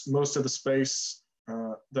use most of the space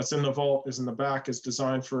that's in the vault is in the back, is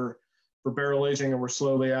designed for barrel aging, and we're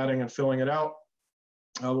slowly adding and filling it out.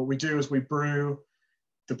 What we do is we brew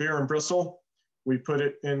the beer in Bristol. We put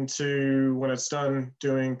it into, when it's done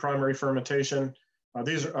doing primary fermentation.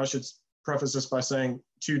 I should preface this by saying,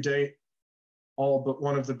 to date, all but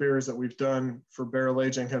one of the beers that we've done for barrel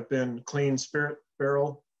aging have been clean spirit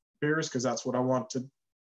barrel beers, because that's what I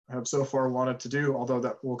have so far wanted to do, although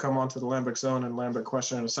that will come on to the lambic zone and lambic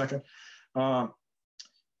question in a second.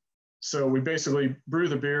 So we basically brew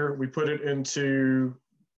the beer, we put it into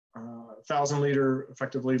 1,000-liter,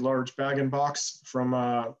 effectively large bag-in-box from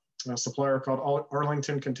a supplier called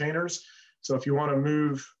Arlington Containers. So if you want to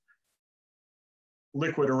move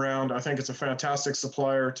liquid around, I think it's a fantastic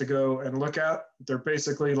supplier to go and look at. They're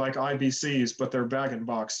basically like IBCs, but they're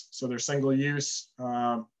bag-in-box. So they're single use.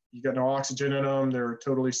 You got no oxygen in them. They're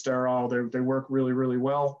totally sterile. They work really, really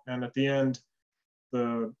well. And at the end,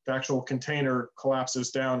 the actual container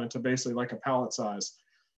collapses down into basically like a pallet size.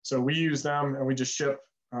 So we use them, and we just ship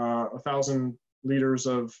 1,000 liters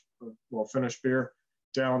of finished beer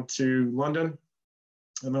down to London.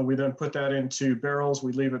 And then we put that into barrels.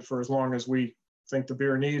 We leave it for as long as we think the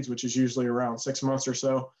beer needs, which is usually around 6 months or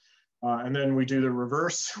so. And then we do the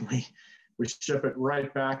reverse. We ship it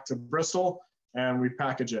right back to Bristol, and we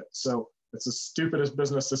package it. So it's the stupidest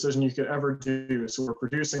business decision you could ever do. So we're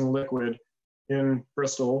producing liquid in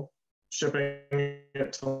Bristol, shipping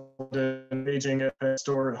it to London, aging it,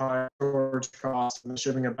 store at high storage costs, and then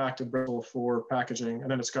shipping it back to Bristol for packaging.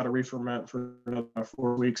 And then it's got to re-ferment for another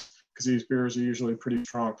 4 weeks, because these beers are usually pretty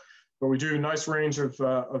strong. But we do a nice range of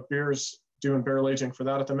beers, doing barrel aging for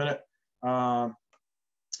that at the minute. So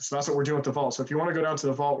that's what we're doing with the vault. So if you want to go down to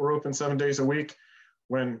the vault, we're open 7 days a week,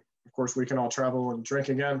 when, of course, we can all travel and drink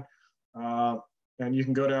again. And you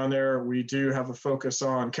can go down there. We do have a focus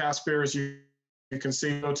on cask beers. You can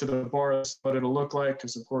see, go to the bar, that's what it'll look like,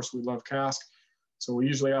 because, of course, we love cask. So we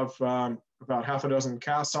usually have about half a dozen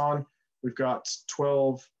casks on. We've got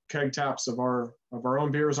 12 keg taps of our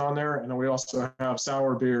own beers on there. And then we also have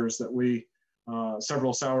sour beers that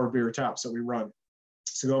several sour beer taps that we run.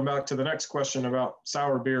 So going back to the next question about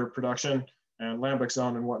sour beer production and lambic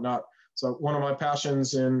zone and whatnot. So one of my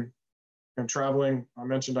passions in traveling, I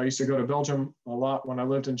mentioned I used to go to Belgium a lot when I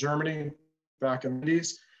lived in Germany back in the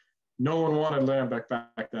 80s. No one wanted lambic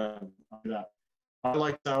back then. I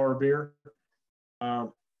like sour beer. I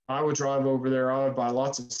would drive over there. I would buy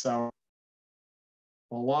lots of sour.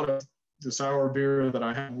 A lot of the sour beer that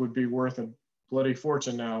I had would be worth a bloody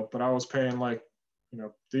fortune now, but I was paying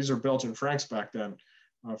these are Belgian francs back then.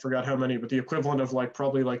 I forgot how many, but the equivalent of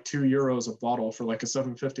probably €2 a bottle for a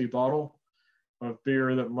 750 bottle of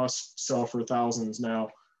beer that must sell for thousands now.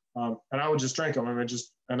 And I would just drink them.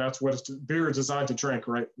 And that's what beer is designed to drink,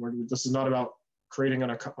 right? This is not about creating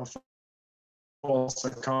a false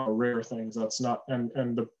economy, rare things. That's not, and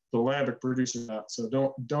the lambic produces that. So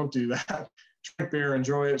don't do that. Drink beer,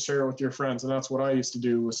 enjoy it, share it with your friends. And that's what I used to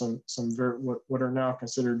do with some very, what are now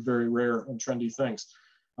considered very rare and trendy things.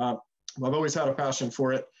 I've always had a passion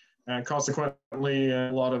for it. And consequently,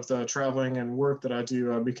 a lot of the traveling and work that I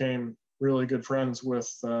do, I became really good friends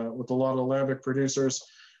with a lot of lambic producers.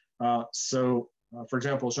 For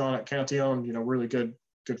example, Jean at Cantillon, really good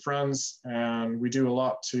friends. And we do a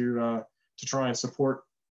lot to try and support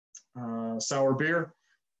sour beer.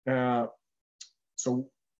 It's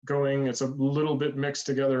a little bit mixed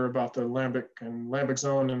together about the lambic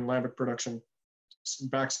zone and lambic production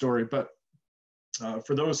backstory, but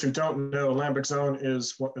For those who don't know, Lambic Zone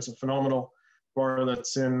is a phenomenal bar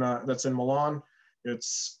that's in Milan.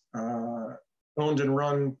 It's owned and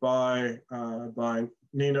run by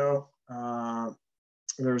Nino.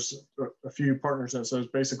 There's a few partners in it. So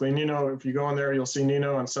it's basically Nino. If you go in there, you'll see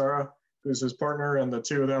Nino and Sarah, who's his partner, and the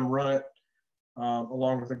two of them run it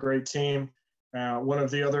along with a great team. One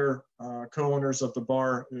of the other co-owners of the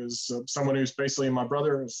bar is someone who's basically my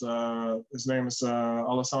brother. His name is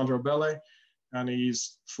Alessandro Belle, and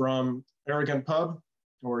he's from Arrogant Pub,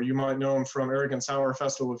 or you might know him from Arrogant Sour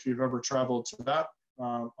Festival if you've ever traveled to that.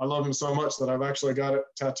 I love him so much that I've actually got it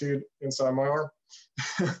tattooed inside my arm.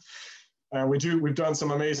 And we've done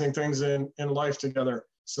some amazing things in life together.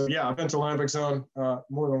 So yeah, I've been to Lambic Zone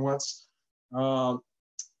more than once.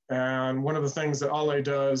 And one of the things that Ale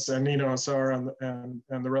does, and Nino and Sarah and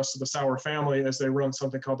the rest of the Sour family, is they run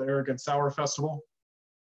something called the Arrogant Sour Festival.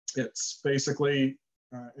 It's basically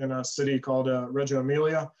in a city called Reggio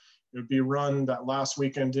Emilia. It would be run that last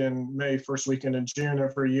weekend in May, first weekend in June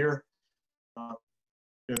every year.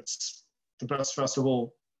 It's the best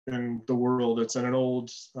festival in the world. It's in an old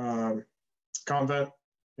convent,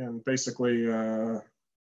 and basically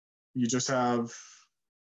you just have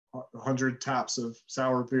 100 taps of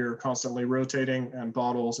sour beer constantly rotating, and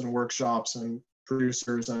bottles and workshops and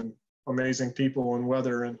producers and amazing people and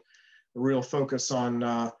weather, and a real focus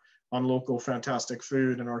on local fantastic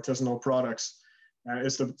food and artisanal products.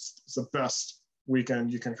 It's the best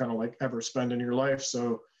weekend you can kind of like ever spend in your life.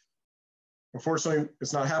 So unfortunately,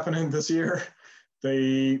 it's not happening this year.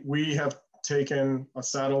 We have taken a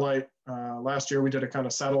satellite. Last year, we did a kind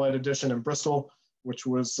of satellite edition in Bristol, which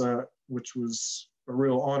was a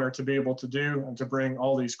real honor to be able to do, and to bring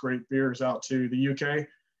all these great beers out to the UK.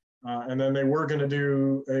 And then they were going to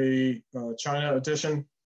do a China edition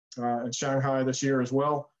in Shanghai this year as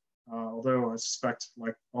well. Although I suspect,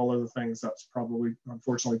 like all other things, that's probably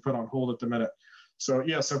unfortunately put on hold at the minute. So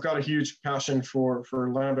yes, I've got a huge passion for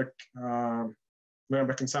Lambic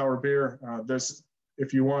and sour beer.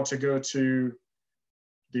 If you want to go to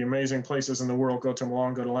the amazing places in the world, go to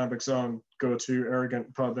Milan, go to Lambic Zone, go to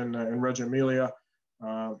Arrogant Pub in Reggio Emilia.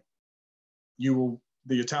 The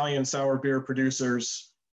Italian sour beer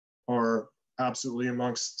producers are absolutely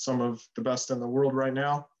amongst some of the best in the world right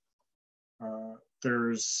now.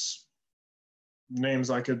 There's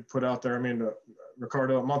names I could put out there. I mean,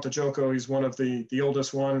 Riccardo Montegiocco, he's one of the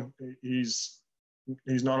oldest one. He's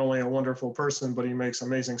not only a wonderful person, but he makes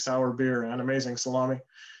amazing sour beer and amazing salami,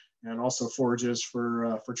 and also forages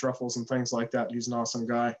for truffles and things like that. He's an awesome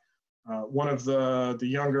guy. One of the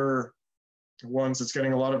younger ones that's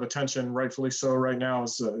getting a lot of attention, rightfully so right now,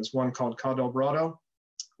 is one called Cadelbrado,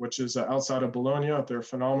 which is outside of Bologna. They're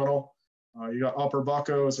phenomenal. You got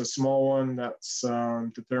Opperbacco is a small one that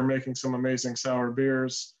they're making some amazing sour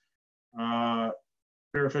beers.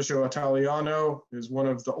 Birrificio Italiano is one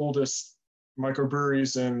of the oldest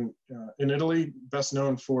microbreweries in Italy, best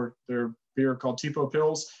known for their beer called Tipo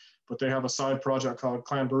Pills, but they have a side project called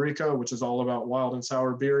Clan Barrica, which is all about wild and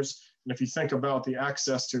sour beers. And if you think about the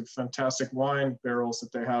access to fantastic wine barrels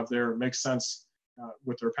that they have there, it makes sense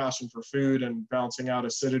with their passion for food and balancing out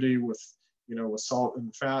acidity with salt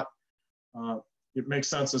and fat. It makes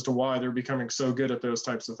sense as to why they're becoming so good at those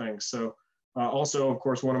types of things. So also, of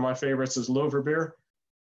course, one of my favorites is Lover Beer.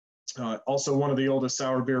 Also one of the oldest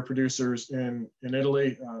sour beer producers in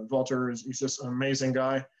Italy. Walter he's just an amazing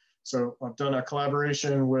guy. So I've done a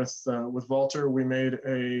collaboration with Walter. We made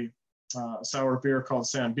a sour beer called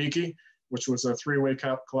Sambiki, which was a three-way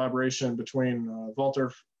collaboration between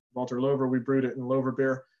Walter Lover. We brewed it in Lover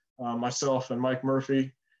Beer, myself and Mike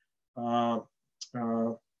Murphy.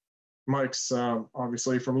 Mike's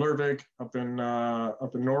obviously from Lervig up in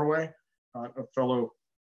Norway, a fellow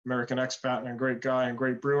American expat and a great guy and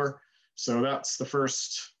great brewer. So that's the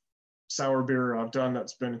first sour beer I've done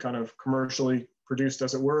that's been kind of commercially produced,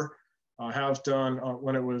 as it were. I have done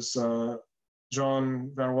when it was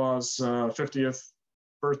Jean Vanois' 50th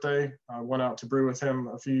birthday. I went out to brew with him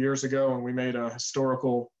a few years ago, and we made a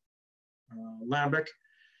historical lambic,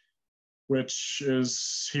 which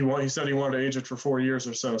is, he said he wanted to age it for 4 years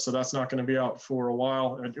or so. So that's not going to be out for a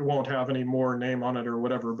while. It won't have any more name on it or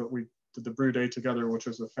whatever, but we did the brew day together, which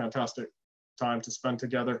was a fantastic time to spend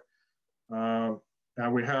together. And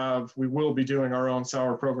we will be doing our own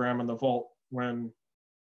sour program in the vault when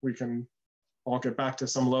we can all get back to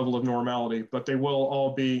some level of normality, but they will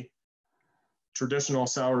all be traditional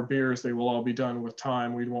sour beers. They will all be done with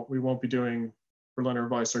time. We won't be doing Berliner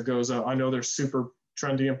Weiss or Goza. I know they're super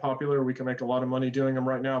trendy and popular. We can make a lot of money doing them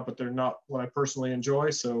right now, but they're not what I personally enjoy.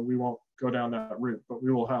 So we won't go down that route, but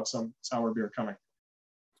we will have some sour beer coming.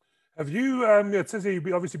 Have you, it says here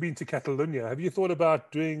you've obviously been to Catalonia. Have you thought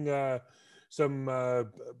about doing some,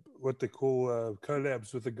 what they call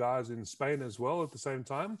collabs with the guys in Spain as well at the same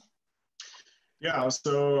time? Yeah,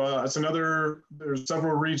 so it's another, there's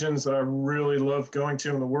several regions that I really love going to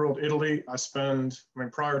in the world. Italy,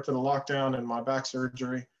 prior to the lockdown and my back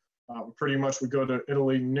surgery, pretty much would go to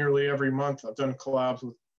Italy nearly every month. I've done collabs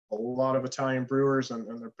with a lot of Italian brewers, and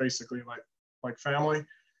they're basically like family.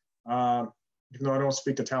 Even though I don't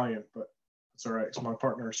speak Italian, but it's all right. It's my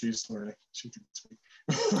partner. She's learning. She can speak.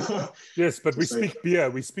 Yes, but we speak beer.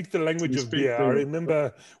 We speak the language of beer. I beer.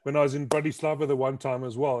 remember when I was in Bratislava the one time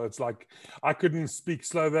as well. It's like I couldn't speak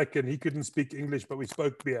Slovak and he couldn't speak English, but we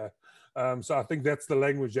spoke beer. So I think that's the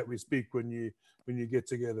language that we speak when you get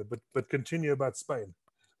together. But continue about Spain.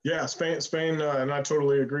 Yeah, Spain, and I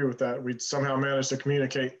totally agree with that. We somehow managed to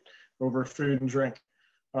communicate over food and drink,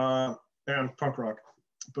 and punk rock.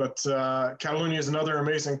 But Catalonia is another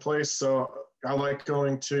amazing place. So I like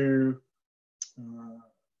going to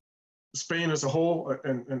Spain as a whole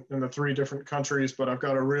and the three different countries, but I've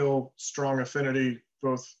got a real strong affinity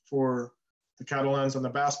both for the Catalans and the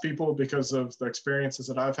Basque people because of the experiences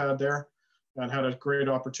that I've had there, and had a great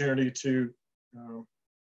opportunity to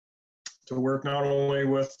work not only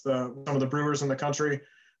with some of the brewers in the country,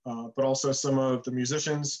 but also some of the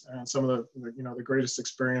musicians, and some of the greatest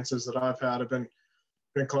experiences that I've had have been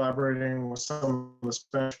collaborating with some of the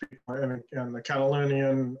Spanish people, and the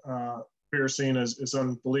Catalonian beer scene is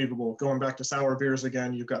unbelievable. Going back to sour beers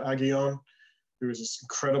again, you've got Aguillon, who is this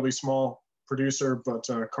incredibly small producer, but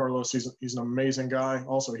Carlos, he's an amazing guy.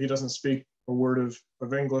 Also, he doesn't speak a word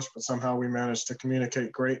of English, but somehow we managed to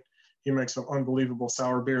communicate great. He makes some unbelievable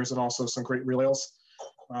sour beers and also some great real ales.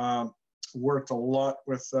 Worked a lot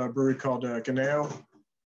with a brewery called Ganeo.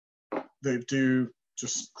 They do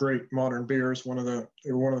just great modern beers. They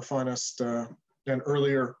were one of the finest and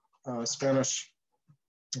earlier Spanish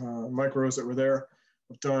micros that were there.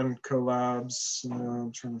 I've done collabs.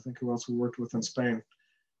 I'm trying to think who else we worked with in Spain.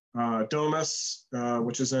 Domus,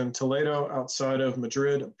 which is in Toledo, outside of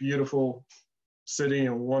Madrid, a beautiful city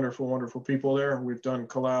and wonderful, wonderful people there. We've done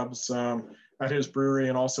collabs at his brewery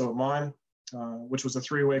and also at mine, which was a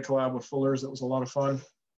three-way collab with Fuller's. That was a lot of fun.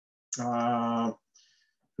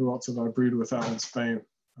 Who else have I brewed with out in Spain?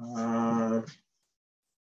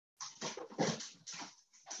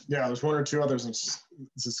 Yeah, there's one or two others. It's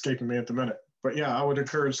escaping me at the minute. But yeah, I would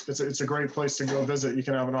encourage, it's a great place to go visit. You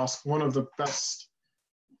can have one of the best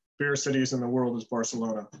beer cities in the world is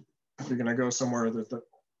Barcelona. If you're going to go somewhere, the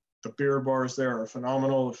beer bars there are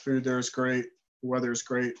phenomenal. The food there is great. The weather is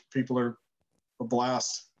great. People are a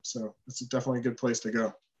blast. So it's definitely a good place to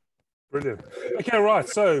go. Brilliant. Okay, right.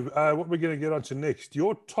 So what we're going to get on to next,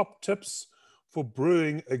 your top tips for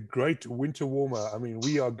brewing a great winter warmer. I mean,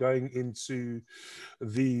 we are going into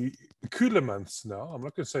the cooler months now. I'm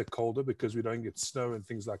not going to say colder because we don't get snow and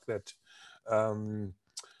things like that.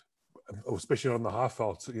 Especially on the high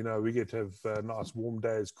faults, we get to have nice warm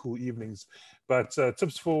days, cool evenings. But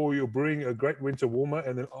tips for your brewing a great winter warmer.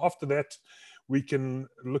 And then after that, we can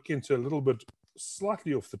look into a little bit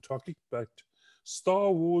slightly off the topic, but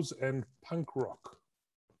Star Wars and punk rock.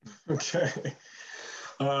 Okay.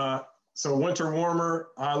 So winter warmer,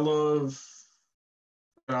 I love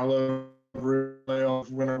really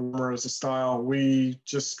winter warmer as a style. We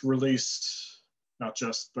just released, not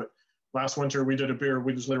just, but last winter we did a beer.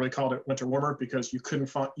 We just literally called it winter warmer because you can't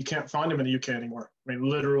find them in the UK anymore. I mean,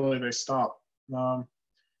 literally they stopped. The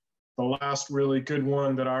last really good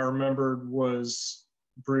one that I remembered was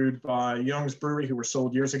brewed by Young's Brewery, who were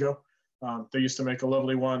sold years ago. They used to make a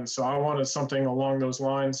lovely one. So I wanted something along those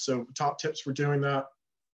lines. So top tips for doing that,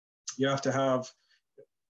 you have to have,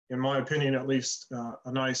 in my opinion, at least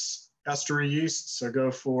a nice estery yeast. So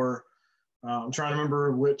go for, I'm trying to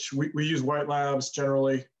remember which, we use White Labs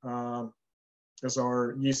generally as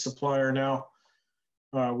our yeast supplier now.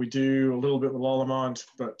 We do a little bit with Lallemand,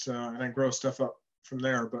 but and then grow stuff up from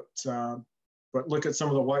there. But look at some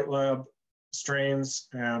of the White Lab strains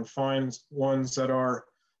and find ones that are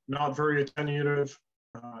not very attenuative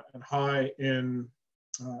and high in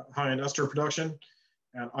ester production.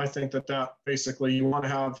 And I think that basically you want to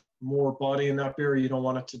have more body in that beer. You don't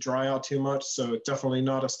want it to dry out too much. So definitely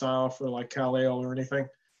not a style for like Cal Ale or anything.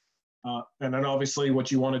 And then obviously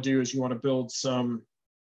what you want to do is you want to build some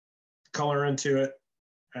color into it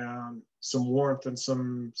and some warmth and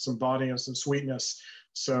some body and some sweetness.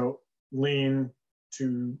 So lean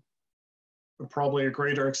to probably a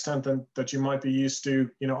greater extent than that you might be used to,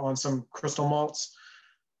 on some crystal malts.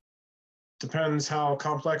 Depends how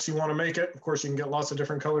complex you want to make it. Of course, you can get lots of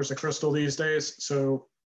different colors of crystal these days. So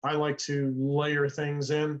I like to layer things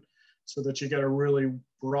in so that you get a really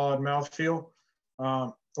broad mouthfeel.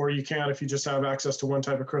 Or you can, if you just have access to one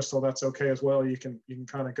type of crystal, that's okay as well. You can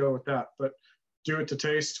kind of go with that, but do it to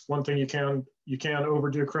taste. One thing you can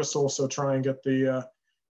overdo crystal, so try and get the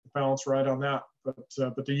balance right on that. But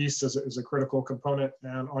the yeast is a critical component.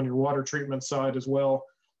 And on your water treatment side as well,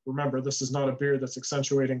 remember, this is not a beer that's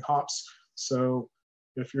accentuating hops. So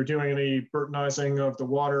if you're doing any Burtonizing of the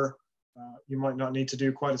water, you might not need to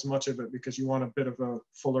do quite as much of it, because you want a bit of a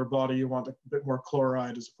fuller body. You want a bit more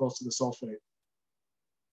chloride as opposed to the sulfate.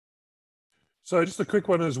 So just a quick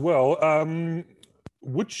one as well.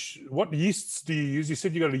 What yeasts do you use? You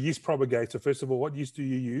said you got a yeast propagator. First of all, what yeast do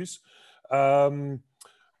you use?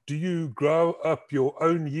 Do you grow up your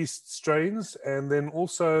own yeast strains? And then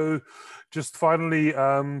also, just finally,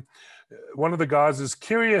 one of the guys is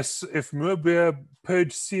curious if Moor Beer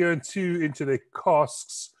purge CO2 into their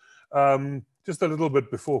casks just a little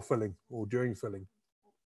bit before filling or during filling.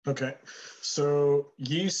 Okay, so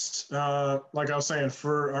yeast, like I was saying,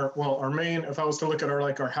 for our main, if I was to look at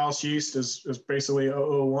our house yeast is basically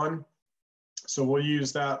 001. So we'll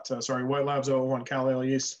use that, White Labs 001 Cal Ale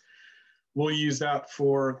yeast. We'll use that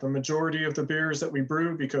for the majority of the beers that we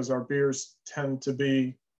brew, because our beers tend to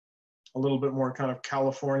be a little bit more kind of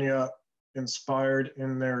California inspired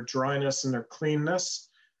in their dryness and their cleanness.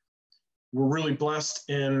 We're really blessed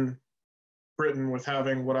in Britain with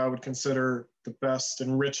having what I would consider the best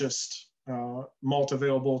and richest malt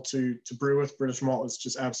available to brew with. British malt is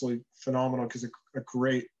just absolutely phenomenal, because a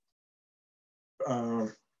great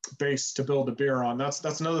base to build a beer on.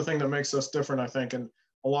 That's another thing that makes us different, I think. And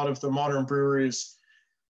a lot of the modern breweries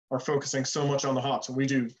are focusing so much on the hops, and we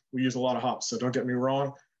use a lot of hops, so don't get me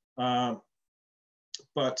wrong.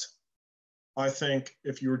 But I think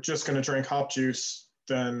if you were just going to drink hop juice,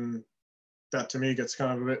 then that to me gets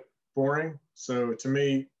kind of a bit boring. So to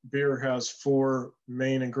me, beer has 4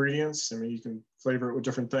 main ingredients. I mean, you can flavor it with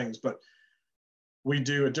different things, but we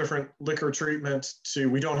do a different liquor treatment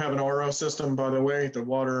we don't have an RO system, by the way. The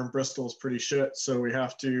water in Bristol is pretty shit, so we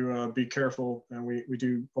have to be careful. And we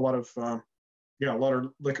do a lot of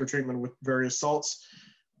liquor treatment with various salts,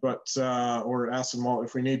 but or acid malt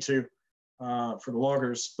if we need to for the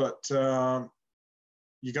lagers. But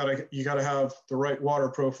you gotta have the right water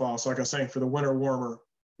profile. So like I was saying, for the winter warmer,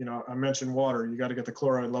 I mentioned water. You got to get the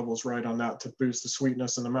chloride levels right on that to boost the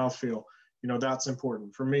sweetness and the mouthfeel. That's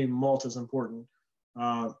important. For me, malt is important.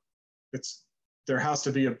 There has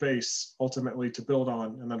to be a base ultimately to build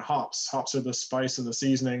on, and then hops are the spice and the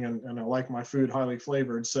seasoning, and I like my food highly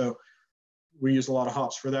flavored, so we use a lot of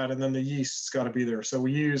hops for that. And then the yeast's got to be there, so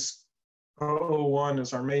we use 001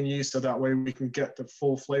 as our main yeast, so that way we can get the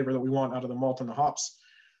full flavor that we want out of the malt and the hops.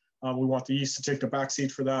 We want the yeast to take the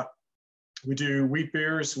backseat for that. We do wheat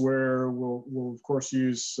beers, where we'll of course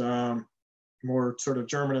use more sort of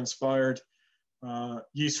German inspired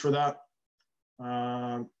yeast for that.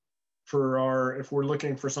 If we're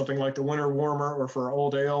looking for something like the winter warmer, or for our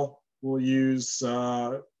old ale, we'll use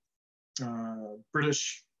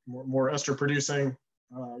British, more ester producing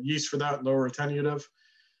yeast for that, lower attenuative.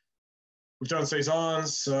 We've done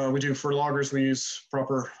saisons. We do for lagers, we use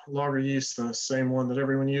proper lager yeast, the same one that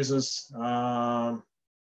everyone uses.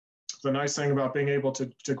 The nice thing about being able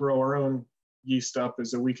to grow our own yeast up is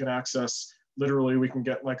that we can access, literally we can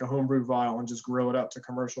get like a homebrew vial and just grow it up to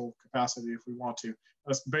commercial capacity if we want to.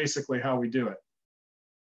 That's basically how we do it.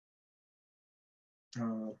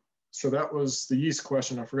 So that was the yeast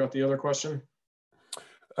question. I forgot the other question.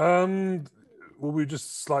 Well, we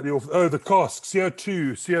just slightly off. Oh, the casks,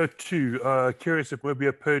 CO2. Curious if maybe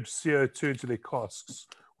a purge CO2 into their casks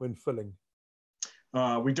when filling.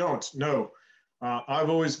 We don't, no. I've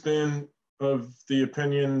always been of the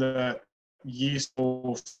opinion that yeast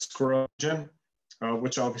will scrub gin,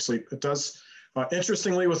 which obviously it does.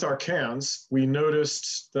 Interestingly, with our cans, we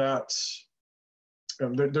noticed that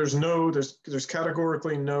there's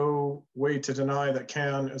categorically no way to deny that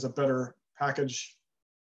can is a better package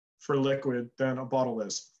for liquid than a bottle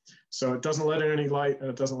is. So it doesn't let in any light and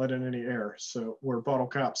it doesn't let in any air. So where bottle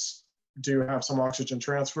caps do have some oxygen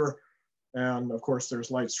transfer, and of course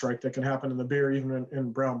there's light strike that can happen in the beer, even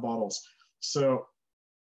in brown bottles. So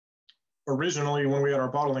originally when we had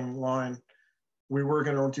our bottling line, we were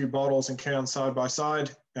going to do bottles and cans side by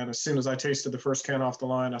side. And as soon as I tasted the first can off the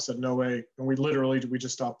line, I said, no way. And we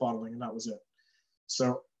just stopped bottling, and that was it.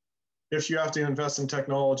 So if you have to invest in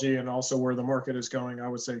technology and also where the market is going, I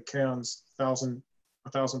would say cans,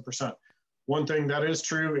 1,000%. One thing that is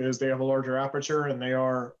true is they have a larger aperture, and they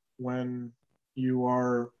are, when you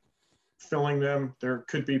are filling them, there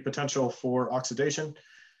could be potential for oxidation.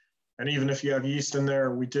 And even if you have yeast in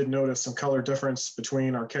there, we did notice some color difference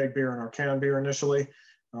between our keg beer and our can beer initially.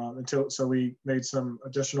 so we made some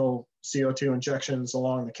additional CO2 injections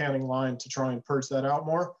along the canning line to try and purge that out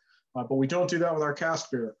more. But we don't do that with our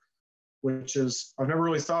cask beer, which is, I've never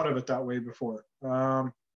really thought of it that way before.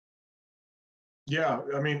 Yeah,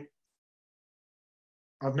 I mean,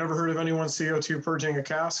 I've never heard of anyone CO2 purging a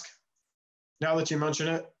cask. Now that you mention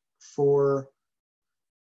it, for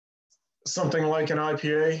something like an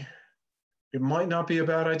IPA, it might not be a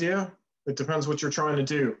bad idea. It depends what you're trying to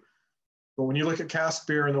do. But when you look at cask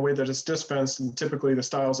beer and the way that it's dispensed, and typically the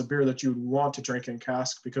styles of beer that you would want to drink in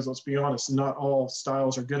cask, because let's be honest, not all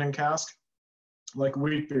styles are good in cask, like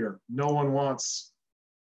wheat beer. No one wants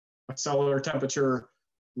a cellar temperature,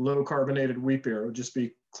 low carbonated wheat beer. It would just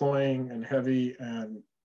be cloying and heavy and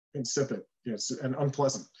insipid, and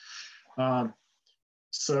unpleasant.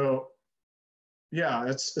 So yeah,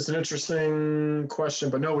 it's an interesting question,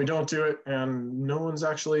 but no, we don't do it. And no one's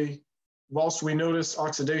actually, whilst we noticed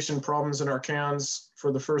oxidation problems in our cans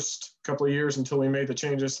for the first couple of years until we made the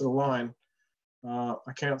changes to the line,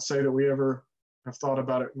 I can't say that we ever have thought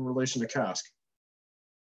about it in relation to cask.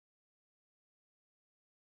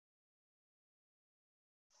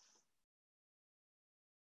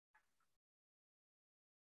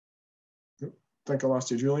 I think I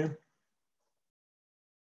lost you, Julian.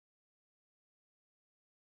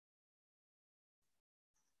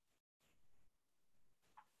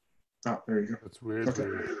 Oh, there you go. That's weird. Okay.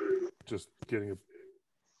 Just getting a.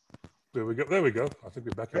 There we go. There we go. I think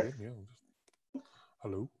we're back again. Yeah.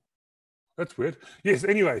 Hello. That's weird. Yes.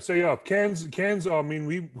 Anyway, so yeah, cans are. I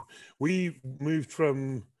mean, we moved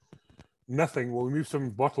from nothing. Well, we moved from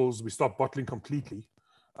bottles. We stopped bottling completely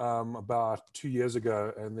about 2 years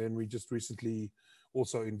ago, and then we just recently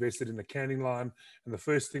also invested in a canning line. And the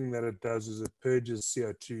first thing that it does is it purges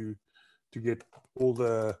CO2 to get all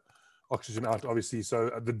the oxygen out, obviously. So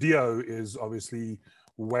the DO is obviously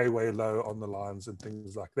way low on the lines and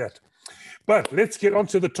things like that. But let's get on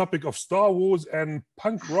to the topic of Star Wars and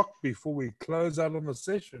punk rock before we close out on the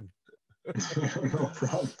session. No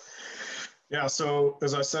problem. Yeah, so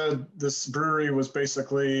as I said, this brewery was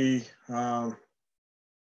basically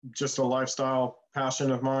just a lifestyle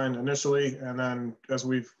passion of mine initially, and then as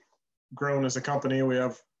we've grown as a company, we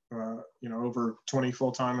have over 20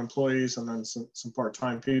 full-time employees, and then some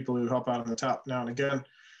part-time people who help out on the tap now and again.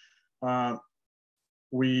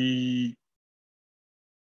 We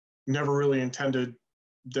never really intended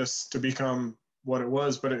this to become what it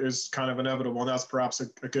was, but it is kind of inevitable, and that's perhaps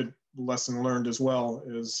a good lesson learned as well.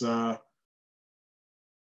 Is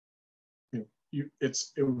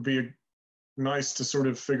it would be nice to sort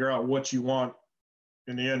of figure out what you want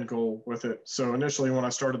in the end goal with it. So initially, when I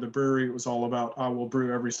started the brewery, it was all about I will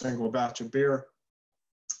brew every single batch of beer,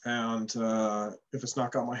 and if it's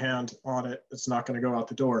not got my hand on it, it's not going to go out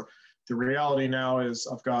the door. The reality now is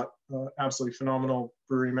I've got an absolutely phenomenal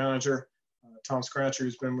brewery manager, Tom Scratcher,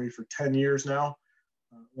 who's been with me for 10 years now.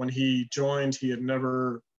 When he joined, he had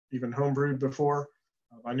never even homebrewed before.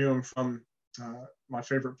 I knew him from my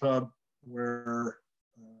favorite pub, where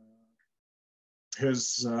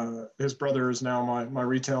his brother is now my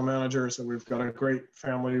retail manager. So we've got a great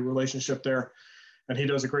family relationship there, and he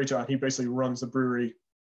does a great job. He basically runs the brewery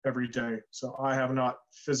every day. So I have not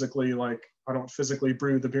physically, I don't physically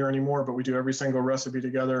brew the beer anymore, but we do every single recipe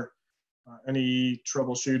together. Any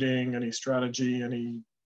troubleshooting, any strategy, any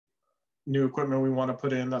new equipment we want to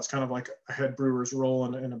put in, that's kind of like a head brewer's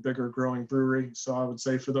role in a bigger growing brewery. So I would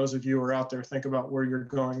say for those of you who are out there, think about where you're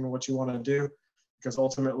going and what you want to do, because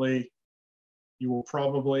ultimately you will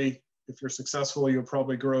probably, if you're successful, you'll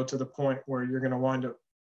probably grow to the point where you're going to wind up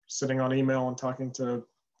sitting on email and talking to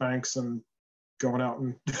banks and going out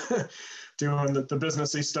and doing the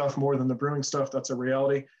businessy stuff more than the brewing stuff. That's a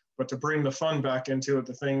reality. But to bring the fun back into it,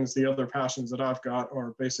 the other passions that I've got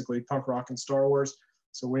are basically punk rock and Star Wars.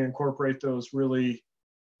 So we incorporate those really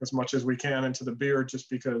as much as we can into the beer, just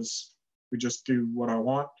because we just do what I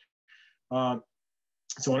want.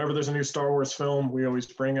 So whenever there's a new Star Wars film, we always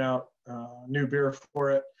bring out new beer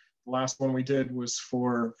for it. The last one we did was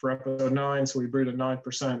for episode 9. So we brewed a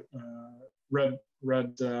 9% red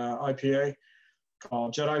IPA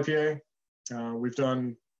called Jet IPA. We've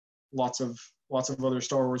done lots of other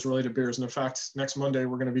Star Wars related beers. And in fact, next Monday,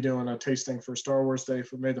 we're going to be doing a tasting for Star Wars Day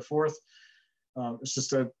for May the 4th. It's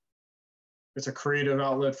just it's a creative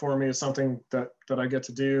outlet for me. It's something that I get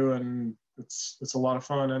to do, and it's a lot of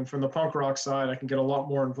fun. And from the punk rock side, I can get a lot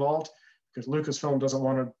more involved, because Lucasfilm doesn't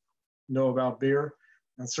want to know about beer,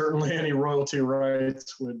 and certainly any royalty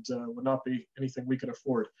rights would not be anything we could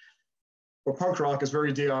afford. But punk rock is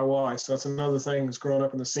very DIY, so that's another thing that's grown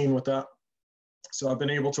up in the scene with that. So I've been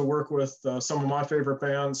able to work with some of my favorite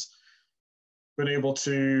bands, been able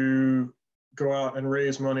to go out and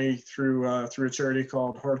raise money through a charity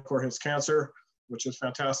called Hardcore Hits Cancer, which is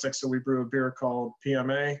fantastic. So we brew a beer called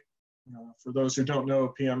PMA. For those who don't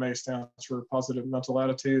know, PMA stands for Positive Mental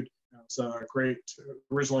Attitude. It's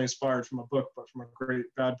originally inspired from a book, but from a great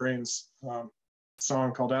Bad Brains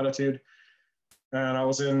song called Attitude. And I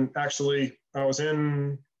was in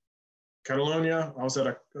Catalonia. I was at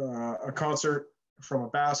a concert from a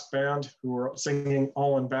Basque band who were singing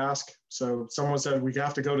all in Basque. So someone said, we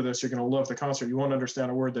have to go to this. You're going to love the concert. You won't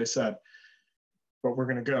understand a word they said, but we're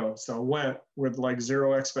going to go. So I went with like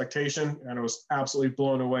zero expectation, and I was absolutely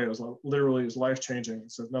blown away. It was literally life-changing.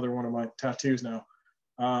 It's another one of my tattoos now.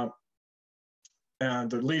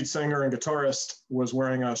 And the lead singer and guitarist was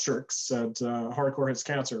wearing a shirt that said Hardcore Hits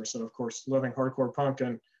Cancer. So of course, loving hardcore punk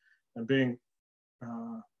and being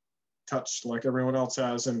touched like everyone else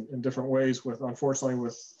has in different ways unfortunately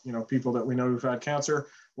with people that we know who've had cancer,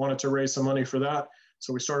 wanted to raise some money for that.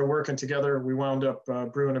 So we started working together. We wound up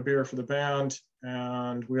brewing a beer for the band,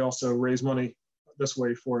 and we also raise money this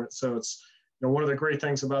way for it. So it's, one of the great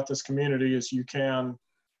things about this community is you can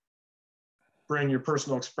bring your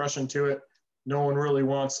personal expression to it. No one really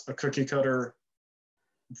wants a cookie cutter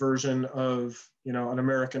version of, an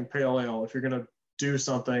American pale ale. If you're going to do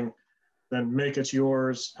something, then make it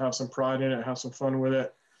yours, have some pride in it, have some fun with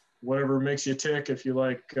it, whatever makes you tick. If you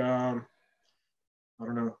like, if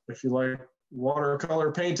you like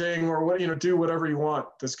watercolor painting or what, do whatever you want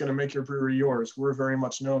that's going to make your brewery yours. We're very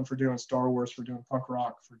much known for doing Star Wars, for doing punk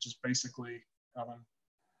rock, for just basically having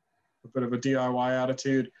a bit of a DIY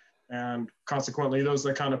attitude. And consequently, those are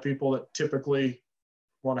the kind of people that typically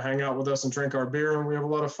want to hang out with us and drink our beer, and we have a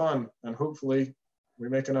lot of fun. And hopefully we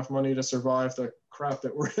make enough money to survive the crap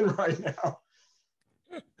that we're in right now.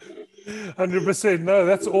 100%. No,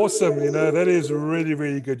 that's awesome. That is really,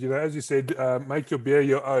 really good. As you said, make your beer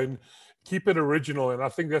your own, keep it original. And I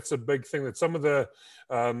think that's a big thing that some of the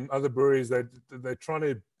other breweries, they're trying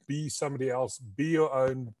to be somebody else, be your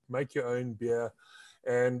own, make your own beer.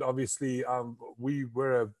 And obviously we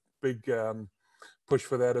were a big push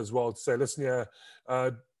for that as well, to say, listen here,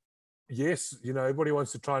 yes, everybody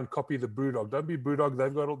wants to try and copy the Brewdog. Don't be Brewdog.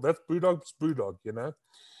 They've got all that's Brewdog's Brewdog,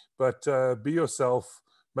 but be yourself,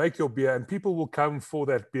 make your beer, and people will come for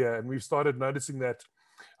that beer. And we've started noticing that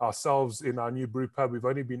ourselves in our new brew pub. We've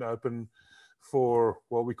only been open for,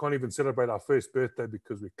 well, we can't even celebrate our first birthday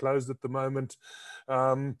because we're closed at the moment.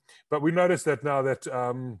 But we noticed that now that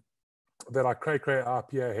that our Cray Cray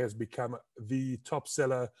IPA has become the top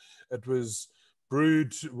seller. It was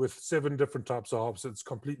brewed with 7 different types of hops. It's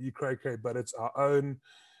completely Cray Cray, but it's our own.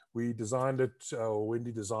 We designed it, or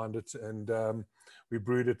Wendy designed it, and we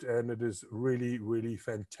brewed it, and it is really, really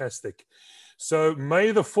fantastic. So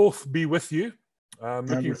may the 4th be with you.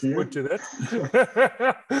 Looking forward to that.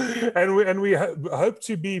 and we hope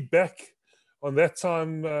to be back on that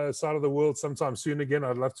side of the world sometime soon again.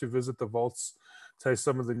 I'd love to visit the vaults, taste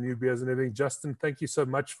some of the new beers and everything. Justin, thank you so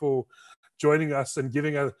much for joining us and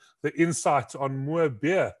giving us the insight on Moor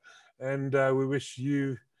Beer. And we wish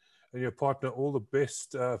you and your partner all the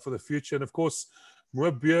best for the future. And of course,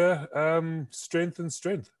 Moor Beer, strength and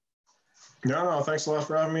strength. No, thanks a lot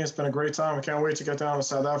for having me. It's been a great time. I can't wait to get down to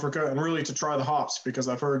South Africa and really to try the hops, because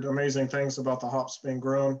I've heard amazing things about the hops being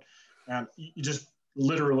grown, and you just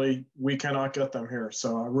literally, we cannot get them here.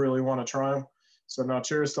 So I really want to try them. So now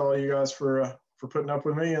cheers to all you guys for putting up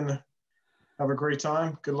with me, and have a great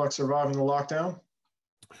time. Good luck surviving the lockdown.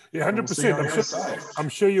 Yeah, 100%. I'm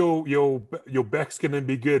sure your back's going to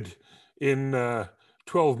be good in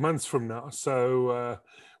 12 months from now. So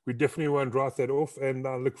we definitely won't write that off. And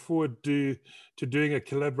I look forward to doing a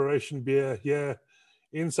collaboration beer here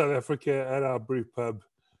in South Africa at our brew pub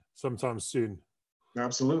sometime soon.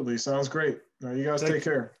 Absolutely. Sounds great. Now you guys take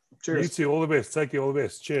care. Cheers. You too. All the best. Take care. All the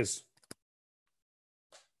best. Cheers.